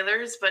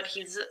spoilers, but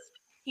he's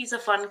a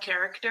fun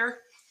character.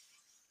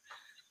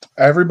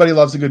 Everybody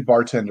loves a good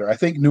bartender. I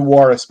think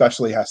Noir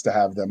especially has to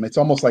have them. It's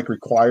almost like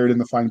required in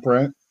the fine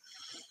print.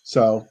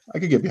 So I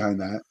could get behind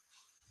that.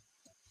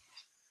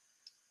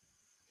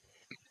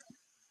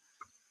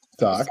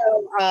 Doc.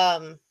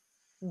 So,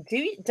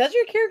 does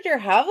your character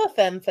have a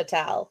femme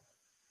fatale?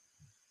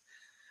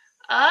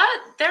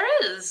 There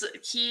is.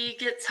 He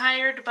gets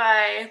hired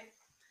by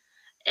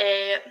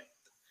a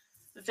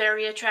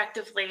very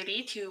attractive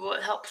lady to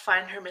help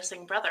find her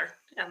missing brother,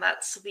 and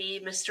that's the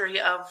mystery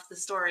of the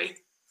story.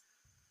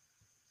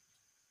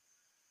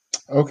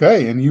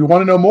 Okay, and you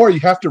want to know more, you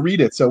have to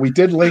read it. So we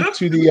did link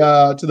to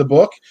the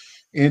book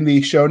in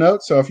the show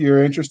notes. So if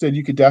you're interested,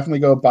 you could definitely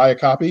go buy a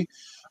copy.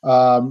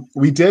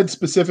 We did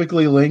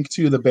specifically link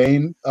to the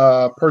Bane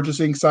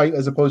purchasing site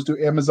as opposed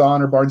to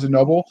Amazon or Barnes &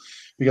 Noble,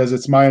 because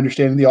it's my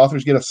understanding the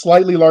authors get a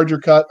slightly larger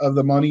cut of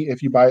the money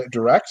if you buy it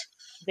direct.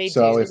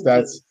 So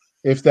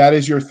if that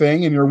is your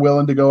thing and you're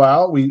willing to go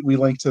out, we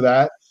link to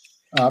that.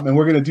 And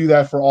we're going to do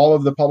that for all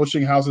of the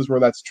publishing houses where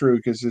that's true,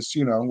 because it's,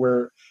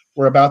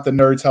 we're about the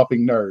nerds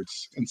helping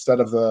nerds instead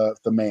of the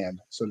man,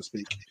 so to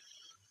speak.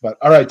 But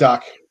all right,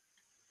 Doc.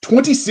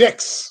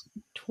 26.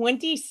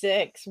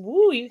 26.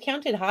 Woo, you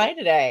counted high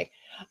today.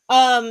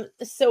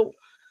 So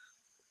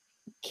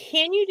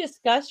can you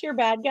discuss your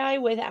bad guy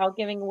without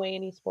giving away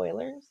any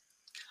spoilers?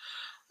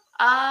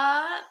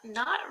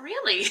 Not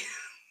really.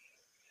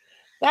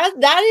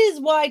 That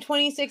is why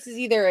 26 is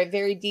either a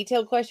very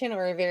detailed question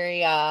or a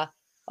very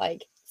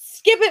like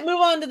skip it, move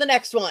on to the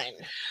next one.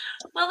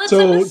 Well, it's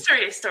a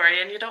mystery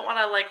story, and you don't want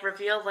to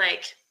reveal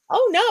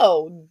Oh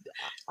no,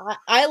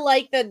 I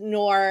like that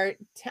Noir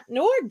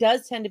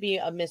does tend to be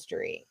a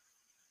mystery.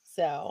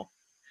 So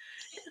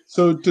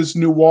does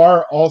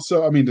your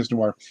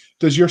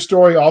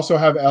story also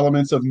have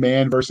elements of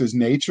man versus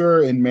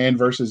nature and man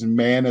versus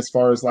man as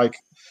far as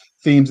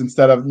themes,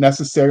 instead of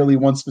necessarily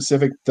one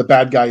specific, the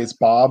bad guy is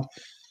Bob?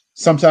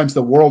 Sometimes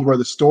the world where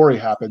the story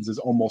happens is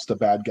almost a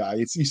bad guy.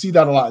 You see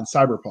that a lot in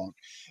Cyberpunk.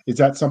 Is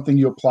that something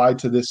you applied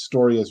to this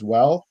story as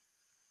well?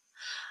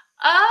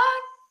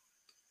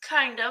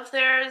 Kind of.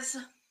 There's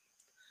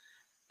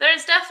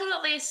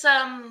definitely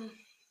some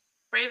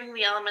braving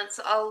the elements.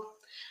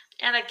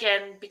 And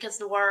again, because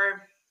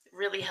Noir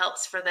really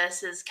helps for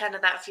this, is kind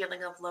of that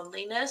feeling of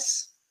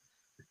loneliness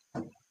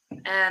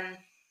and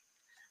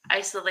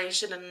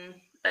isolation and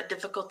a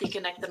difficulty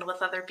connecting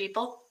with other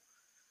people.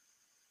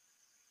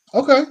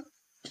 Okay.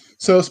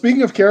 So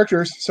speaking of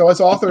characters, so as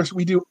authors,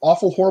 we do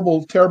awful,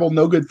 horrible, terrible,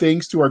 no good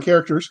things to our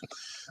characters.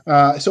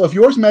 So if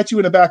yours met you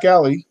in a back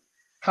alley,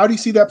 how do you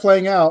see that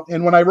playing out?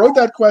 And when I wrote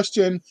that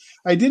question,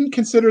 I didn't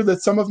consider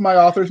that some of my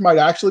authors might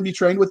actually be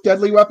trained with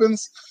deadly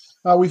weapons.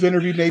 We've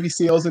interviewed Navy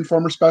SEALs and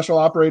former special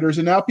operators,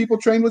 and now people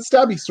trained with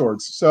stabby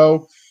swords.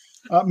 So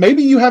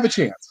maybe you have a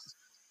chance.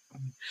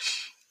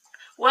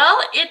 Well,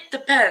 it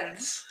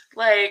depends.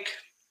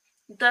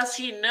 Does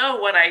he know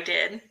what I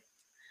did?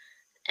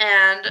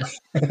 And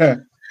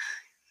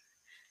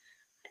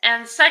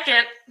and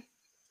second,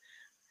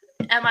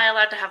 am I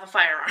allowed to have a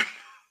firearm?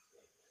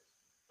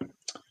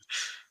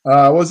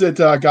 Was it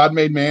God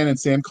Made Man and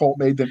Sam Colt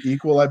Made Them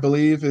Equal, I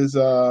believe, is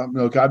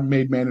God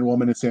Made Man and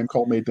Woman and Sam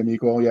Colt Made Them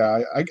Equal.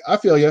 Yeah, I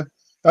feel you.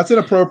 That's an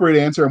appropriate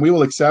answer, and we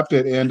will accept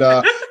it. And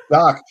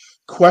Doc,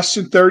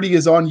 question 30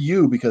 is on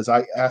you, because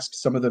I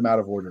asked some of them out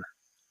of order.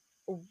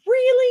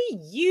 Really?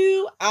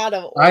 You out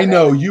of order? I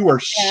know you are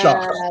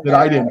shocked that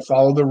I didn't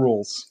follow the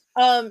rules.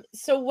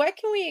 So what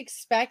can we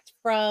expect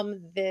from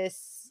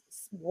this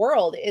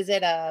world? Is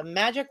it a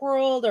magic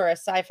world or a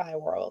sci-fi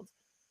world?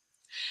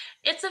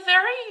 It's a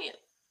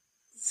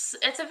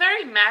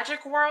very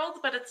magic world,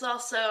 but it's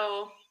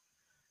also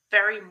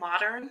very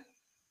modern.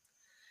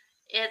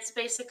 It's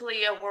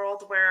basically a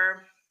world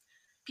where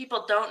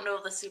people don't know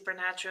the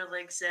supernatural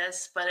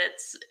exists, but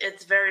it's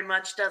very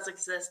much does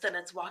exist, and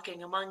it's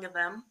walking among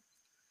them.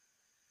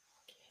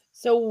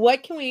 So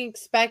what can we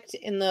expect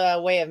in the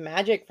way of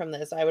magic from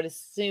this? I would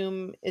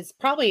assume it's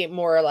probably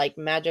more like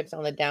magic's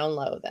on the down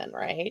low then,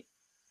 right?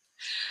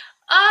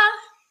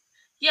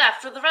 Yeah,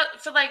 for the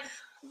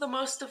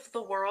most of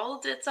the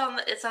world, it's on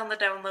the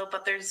down low,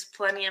 but there's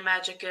plenty of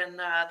magic in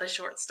the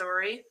short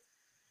story,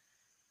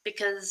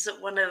 because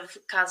one of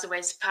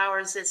Kazue's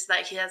powers is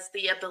that he has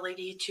the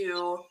ability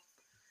to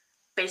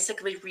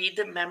basically read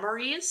the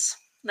memories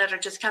that are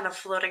just kind of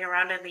floating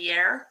around in the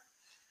air.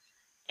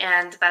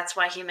 And that's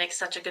why he makes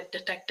such a good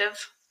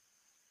detective.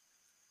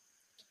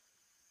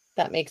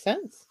 That makes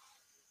sense.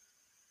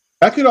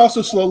 That could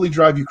also slowly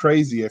drive you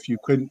crazy if you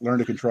couldn't learn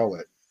to control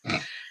it.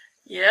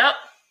 Yep.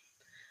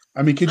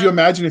 I mean, could you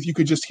imagine if you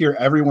could just hear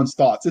everyone's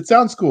thoughts? It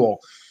sounds cool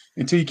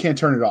until you can't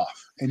turn it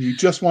off, and you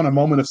just want a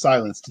moment of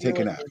silence to take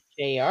a nap.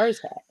 JR's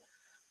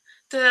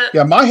head.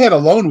 Yeah, my head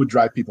alone would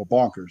drive people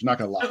bonkers, not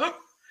going to lie.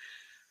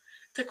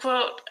 To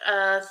quote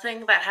a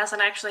thing that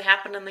hasn't actually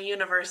happened in the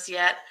universe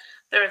yet,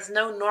 there is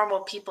no normal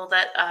people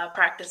that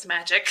practice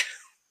magic.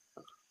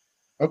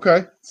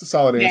 Okay, it's a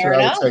solid answer. Fair I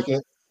would enough. take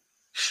it.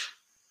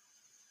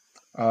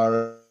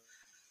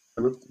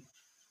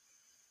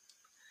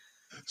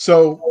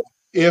 So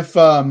if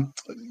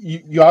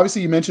you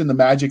obviously you mentioned the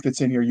magic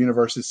that's in your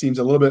universe, it seems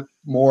a little bit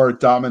more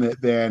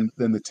dominant than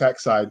the tech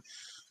side.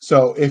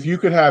 So if you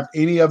could have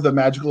any of the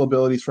magical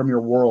abilities from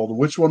your world,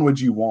 which one would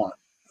you want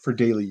for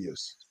daily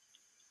use?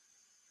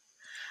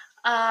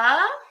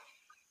 I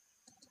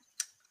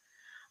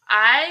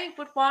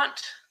would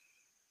want.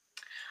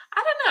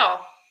 I don't know.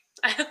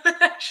 I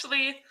haven't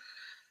actually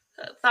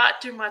thought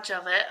too much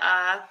of it.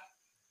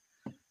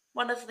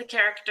 One of the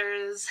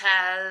characters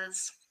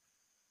has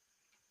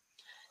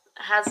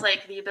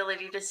like the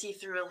ability to see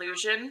through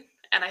illusion,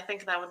 and I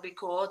think that would be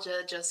cool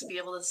to just be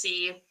able to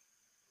see,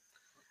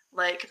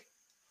 like,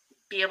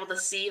 be able to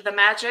see the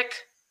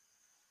magic.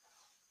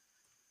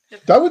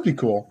 That would be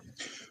cool.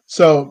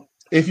 So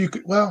if you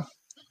could, well,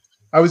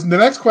 the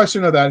next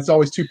question of that, it's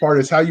always two-part,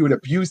 is how you would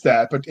abuse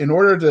that. But in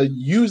order to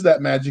use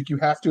that magic, you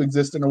have to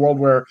exist in a world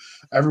where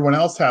everyone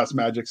else has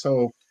magic.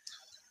 So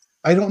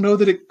I don't know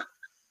that it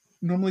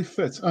normally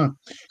fits.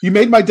 You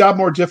made my job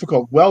more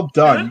difficult. Well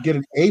done. You get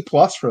an A+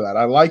 for that.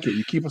 I like it.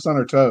 You keep us on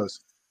our toes.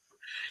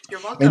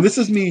 You're welcome. And this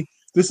is me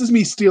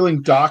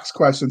stealing Doc's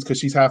questions because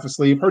she's half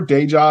asleep. Her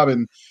day job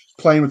and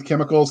playing with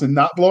chemicals and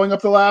not blowing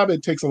up the lab,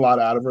 it takes a lot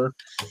out of her.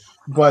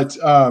 But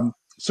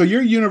so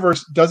your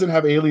universe doesn't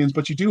have aliens,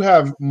 but you do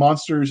have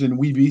monsters and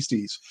wee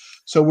beasties.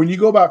 So when you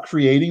go about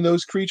creating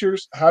those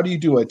creatures, how do you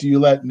do it? Do you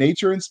let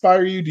nature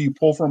inspire you? Do you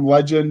pull from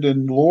legend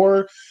and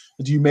lore?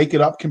 Do you make it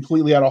up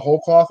completely out of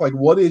whole cloth? Like,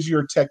 what is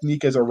your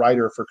technique as a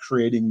writer for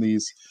creating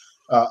these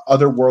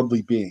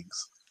otherworldly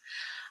beings?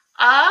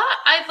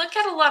 I look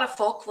at a lot of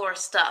folklore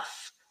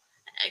stuff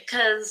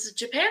because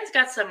Japan's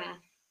got some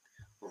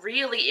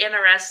really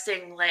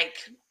interesting like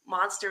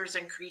monsters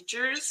and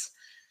creatures,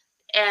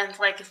 and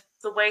like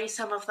the way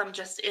some of them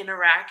just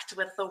interact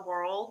with the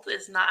world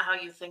is not how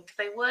you think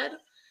they would,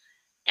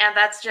 and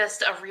that's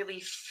just a really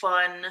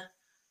fun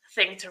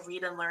thing to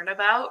read and learn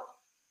about,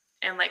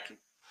 and like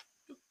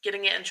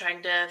getting it and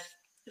trying to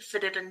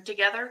fit it in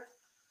together.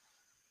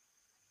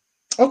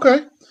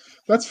 Okay,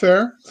 that's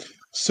fair.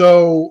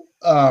 So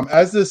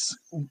as this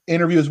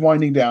interview is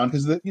winding down,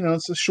 because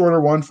it's a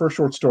shorter one for a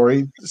short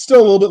story, it's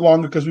still a little bit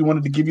longer because we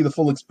wanted to give you the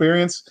full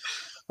experience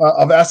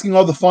of asking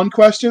all the fun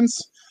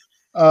questions.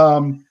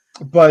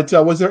 But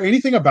was there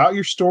anything about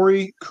your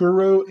story,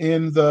 Kuro,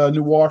 in the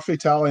Noir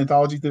Fatale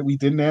anthology that we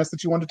didn't ask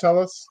that you want to tell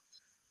us?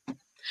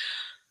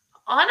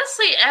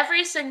 Honestly,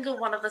 every single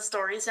one of the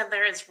stories in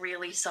there is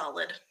really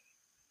solid.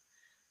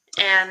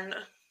 And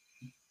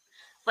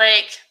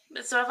like,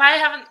 so if I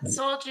haven't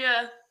sold you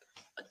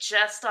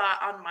just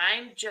on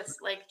mine,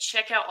 just like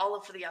check out all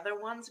of the other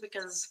ones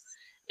because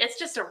it's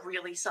just a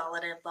really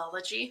solid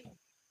anthology.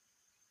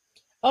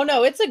 Oh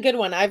no, it's a good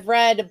one. I've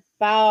read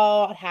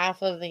about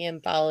half of the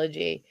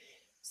anthology.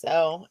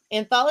 So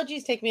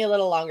anthologies take me a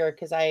little longer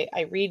because I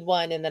read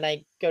one and then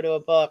I go to a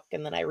book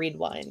and then I read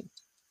one.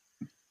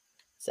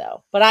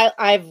 So, but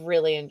I've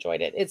really enjoyed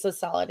it. It's a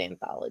solid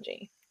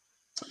anthology.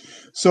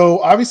 So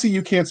obviously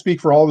you can't speak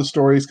for all the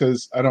stories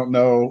because I don't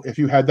know if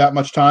you had that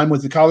much time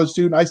as a college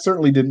student. I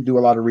certainly didn't do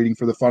a lot of reading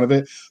for the fun of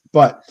it.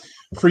 But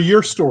for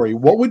your story,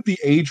 what would the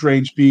age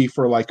range be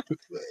for, like,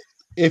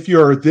 if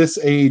you're this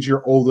age,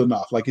 you're old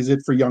enough? Like, is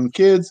it for young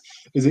kids?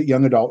 Is it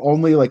young adult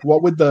only? Like,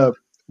 what would the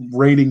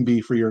rating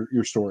be for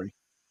your story?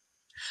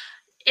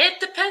 It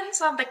depends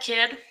on the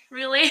kid,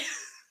 really.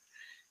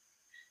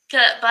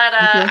 But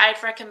Okay.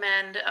 I'd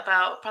recommend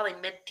about probably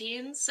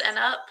mid-teens and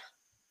up.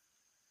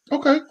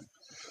 Okay.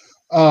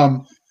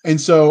 And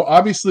so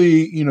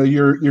obviously,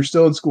 you're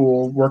still in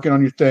school working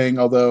on your thing,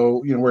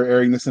 although, we're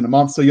airing this in a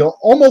month. So you're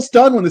almost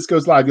done when this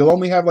goes live. You'll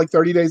only have like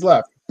 30 days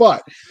left.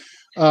 But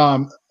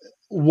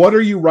what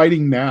are you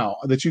writing now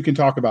that you can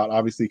talk about,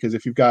 obviously, because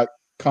if you've got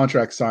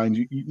contracts signed,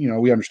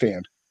 we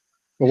understand.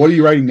 But what are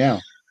you writing now?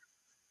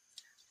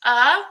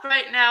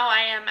 Right now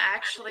I am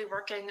actually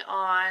working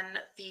on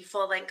the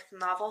full-length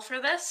novel for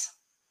this.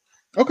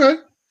 Okay.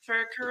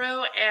 For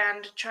Kuro,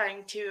 and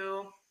trying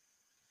to,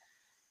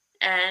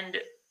 and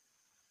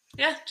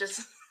yeah,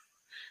 just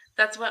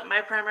that's what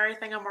my primary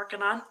thing I'm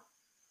working on.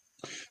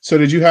 So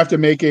did you have to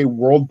make a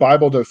world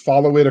Bible to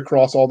follow it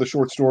across all the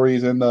short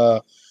stories and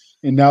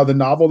now the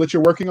novel that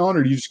you're working on,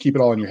 or do you just keep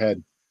it all in your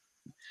head?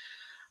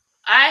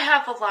 I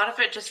have a lot of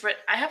it just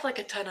written. I have like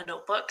a ton of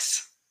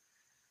notebooks.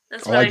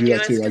 That's what I I do do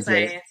that is too. I because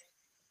get it.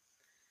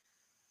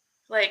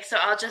 so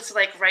I'll just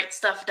like write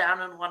stuff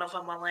down in one of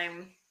them while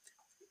I'm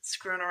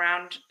screwing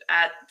around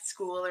at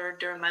school or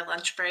during my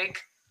lunch break.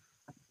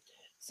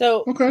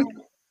 So, Okay.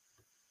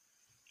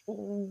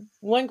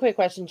 One quick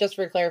question, just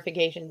for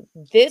clarification.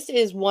 This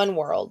is one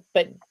world,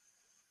 but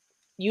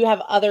you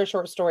have other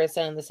short stories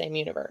set in the same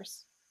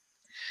universe.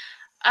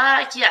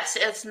 Yes,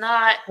 it's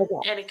not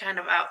any kind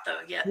of out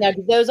though yet. Now,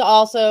 do those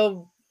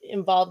also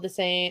involve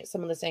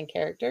some of the same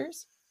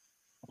characters?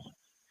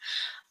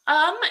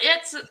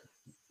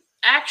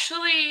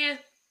 Actually,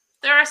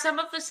 there are some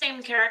of the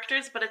same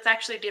characters, but it's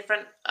actually a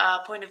different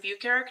point of view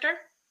character.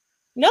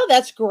 No,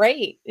 that's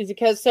great. Is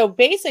because so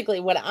basically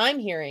what I'm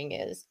hearing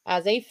is,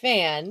 as a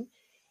fan,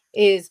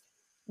 is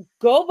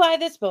go buy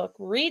this book,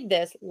 read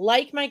this,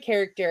 like my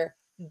character.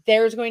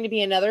 There's going to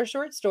be another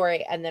short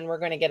story, and then we're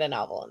going to get a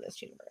novel in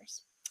this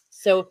universe.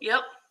 So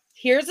Yep.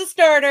 here's a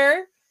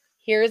starter,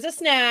 here's a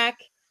snack,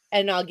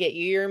 and I'll get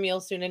you your meal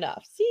soon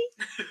enough. See?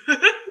 You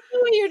know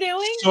what you're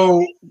doing?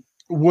 So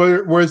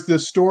was the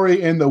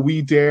story in the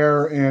We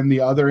Dare and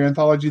the other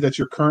anthology that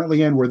you're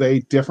currently in, were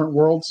they different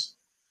worlds?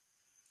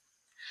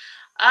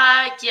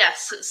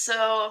 Yes.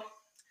 So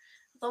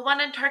the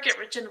one in Target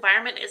Rich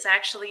Environment is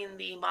actually in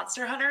the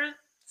Monster Hunter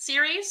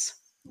series.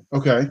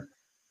 Okay.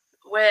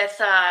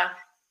 With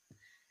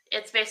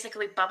it's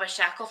basically Bubba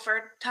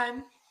Shackleford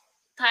times.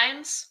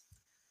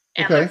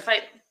 And Okay.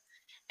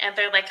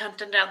 they're like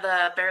hunting down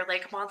the Bear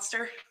Lake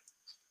monster.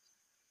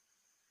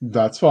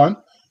 That's fun.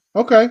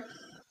 Okay.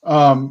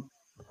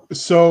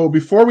 So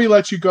before we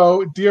let you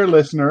go, dear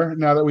listener,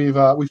 now that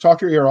we've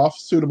talked your ear off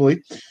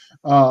suitably,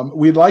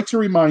 we'd like to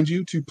remind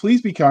you to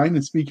please be kind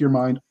and speak your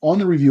mind on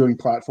the reviewing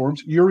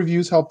platforms. Your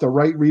reviews help the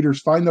right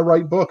readers find the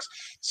right books.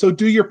 So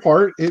do your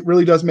part. It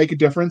really does make a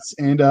difference.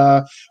 And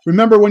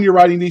remember, when you're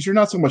writing these, you're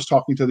not so much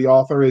talking to the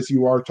author as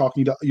you are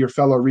talking to your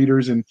fellow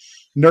readers and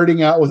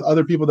nerding out with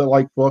other people that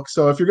like books.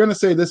 So if you're going to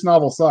say this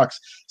novel sucks,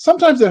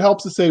 sometimes it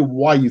helps to say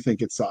why you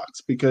think it sucks,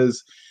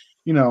 because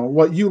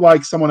what you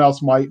like, someone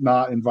else might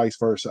not, and vice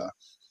versa.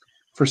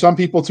 For some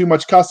people, too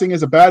much cussing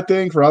is a bad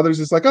thing. For others,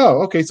 it's like,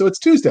 oh, okay, so it's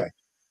Tuesday.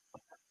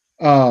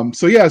 So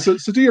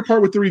do your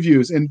part with the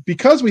reviews. And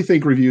because we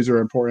think reviews are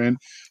important,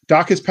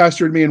 Doc has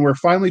pestered me, and we're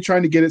finally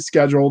trying to get it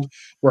scheduled.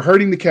 We're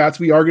herding the cats.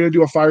 We are going to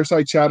do a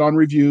fireside chat on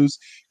reviews.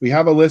 We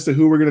have a list of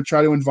who we're going to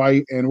try to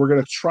invite, and we're going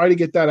to try to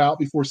get that out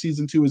before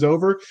season 2 is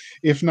over.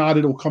 If not,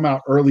 it'll come out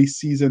early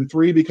season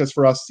 3, because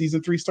for us,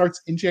 season 3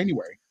 starts in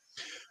January.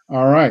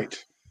 All right.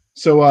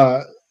 So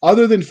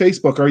other than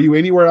Facebook, are you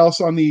anywhere else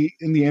in the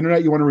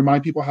internet you want to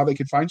remind people how they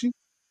can find you?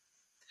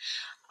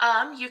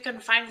 You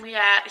can find me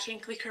at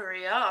Hinkley,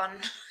 Correia on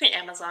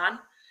Amazon.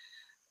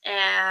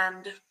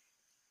 And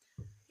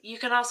you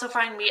can also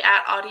find me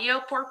at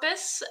Audio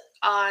Porpoise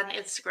on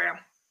Instagram.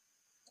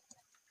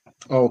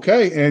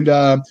 Okay. And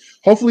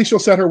hopefully she'll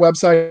set her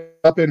website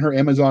up and her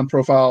Amazon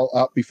profile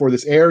up before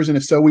this airs. And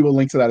if so, we will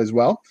link to that as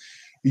well.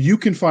 You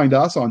can find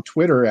us on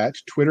Twitter at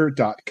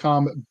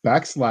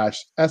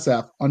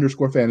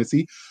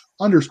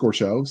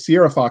twitter.com/SF_fantasy_show,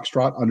 Sierra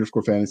Foxtrot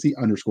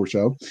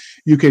 _fantasy_show.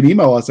 You can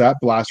email us at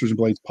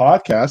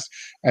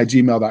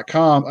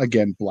blastersandbladespodcast@gmail.com.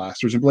 Again,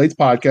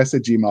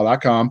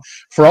 blastersandbladespodcast@gmail.com.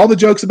 For all the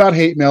jokes about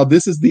hate mail,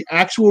 this is the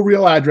actual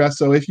real address.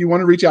 So if you want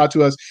to reach out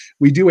to us,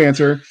 we do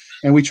answer,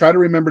 and we try to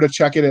remember to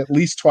check it at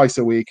least twice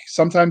a week,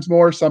 sometimes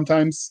more,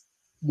 sometimes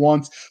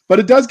once, but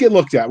it does get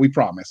looked at, we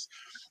promise.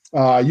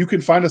 You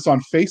can find us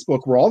on Facebook,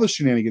 where all the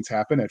shenanigans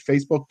happen, at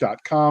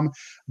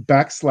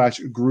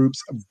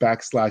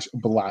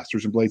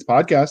facebook.com/groups/Blasters and Blades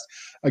Podcast.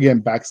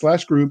 Again,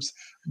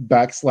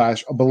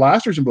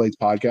 /groups/Blasters and Blades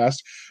Podcast.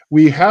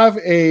 We have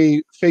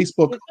a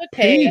Facebook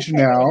page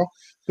now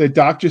that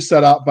Doc just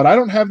set up, but I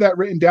don't have that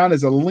written down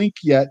as a link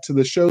yet to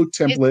the show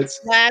templates. It's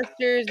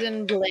Blasters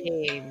and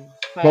Blades.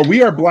 But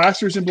we are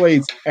Blasters and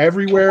Blades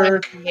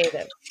everywhere.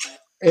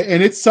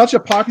 And it's such a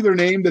popular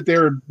name that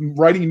they're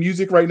writing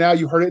music right now.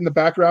 You heard it in the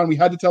background. We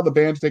had to tell the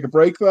band to take a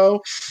break, though.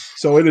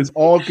 So it is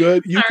all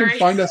good. You can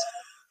find us.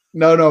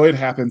 No, it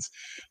happens.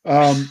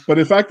 But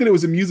the fact that it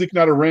was a music,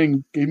 not a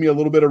ring, gave me a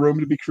little bit of room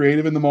to be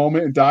creative in the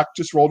moment. And Doc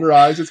just rolled her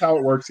eyes. It's how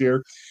it works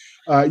here.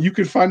 You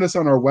can find us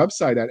on our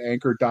website at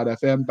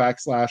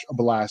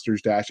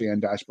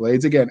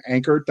anchor.fm/blasters-and-blades. Again,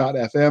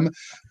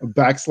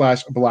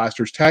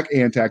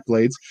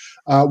 anchor.fm/blasters-and-blades.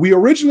 We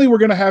originally were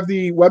going to have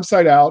the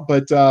website out,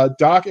 but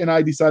Doc and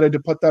I decided to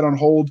put that on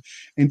hold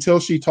until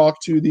she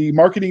talked to the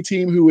marketing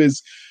team, who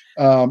is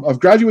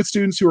of graduate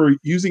students who are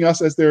using us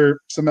as their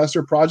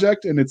semester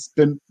project. And it's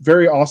been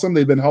very awesome.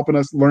 They've been helping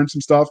us learn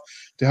some stuff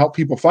to help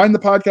people find the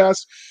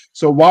podcast.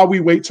 So while we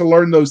wait to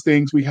learn those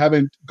things, we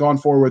haven't gone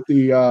forward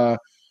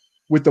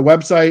with the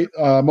website,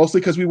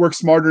 mostly because we work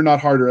smarter, not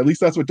harder. At least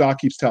that's what Doc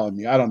keeps telling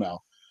me. I don't know.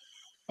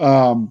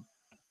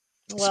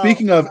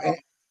 Speaking of,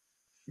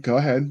 go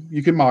ahead.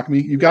 You can mock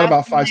me. You've got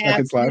about 5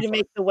 seconds left. To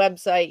make the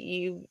website,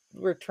 you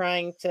were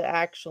trying to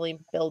actually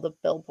build a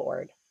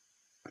billboard.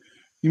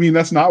 You mean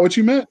that's not what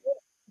you meant?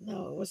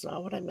 No, it was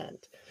not what I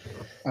meant.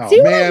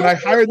 Oh, man, I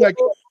hired that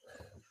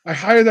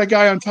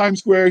guy on Times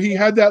Square. He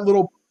had that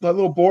little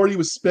board. He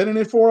was spinning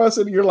it for us,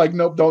 and you're like,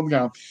 nope, don't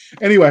count.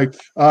 Anyway,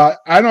 on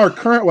our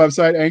current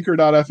website,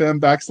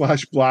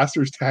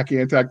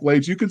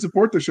 anchor.fm/blasters-and-blades, you can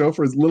support the show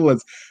for as little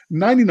as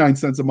 99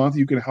 cents a month.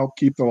 You can help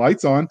keep the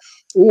lights on,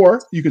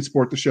 or you can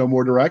support the show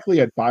more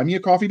directly at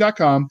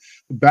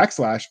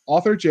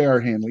buymeacoffee.com/author J.R.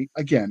 Hanley.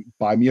 Again,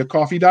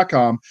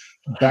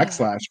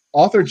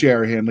 buymeacoffee.com/author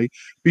J.R. Hanley.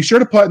 Be sure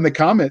to put in the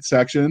comment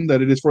section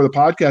that it is for the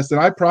podcast, and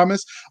I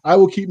promise I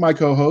will keep my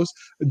co-hosts,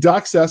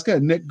 Doc Seska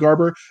and Nick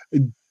Garber,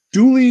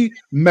 duly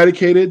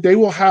medicated. They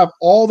will have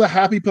all the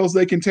happy pills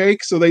they can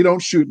take so they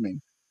don't shoot me.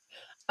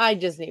 I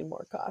just need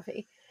more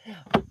coffee.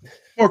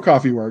 More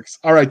coffee works.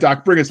 All right,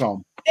 Doc, bring us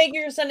home. Thank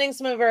you for spending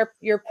some of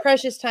your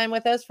precious time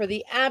with us. For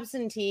the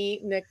absentee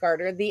Nick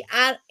Carter, and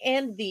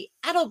the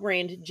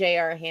addle-brained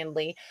J.R.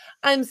 Handley,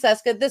 I'm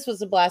Seska. This was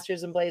the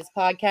Blasters and Blades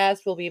podcast.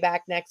 We'll be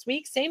back next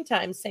week, same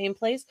time, same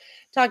place,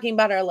 talking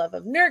about our love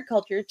of nerd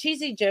culture,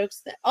 cheesy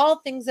jokes,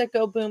 all things that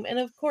go boom, and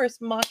of course,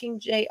 mocking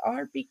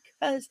J.R.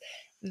 because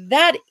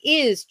that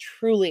is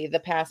truly the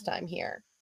pastime here.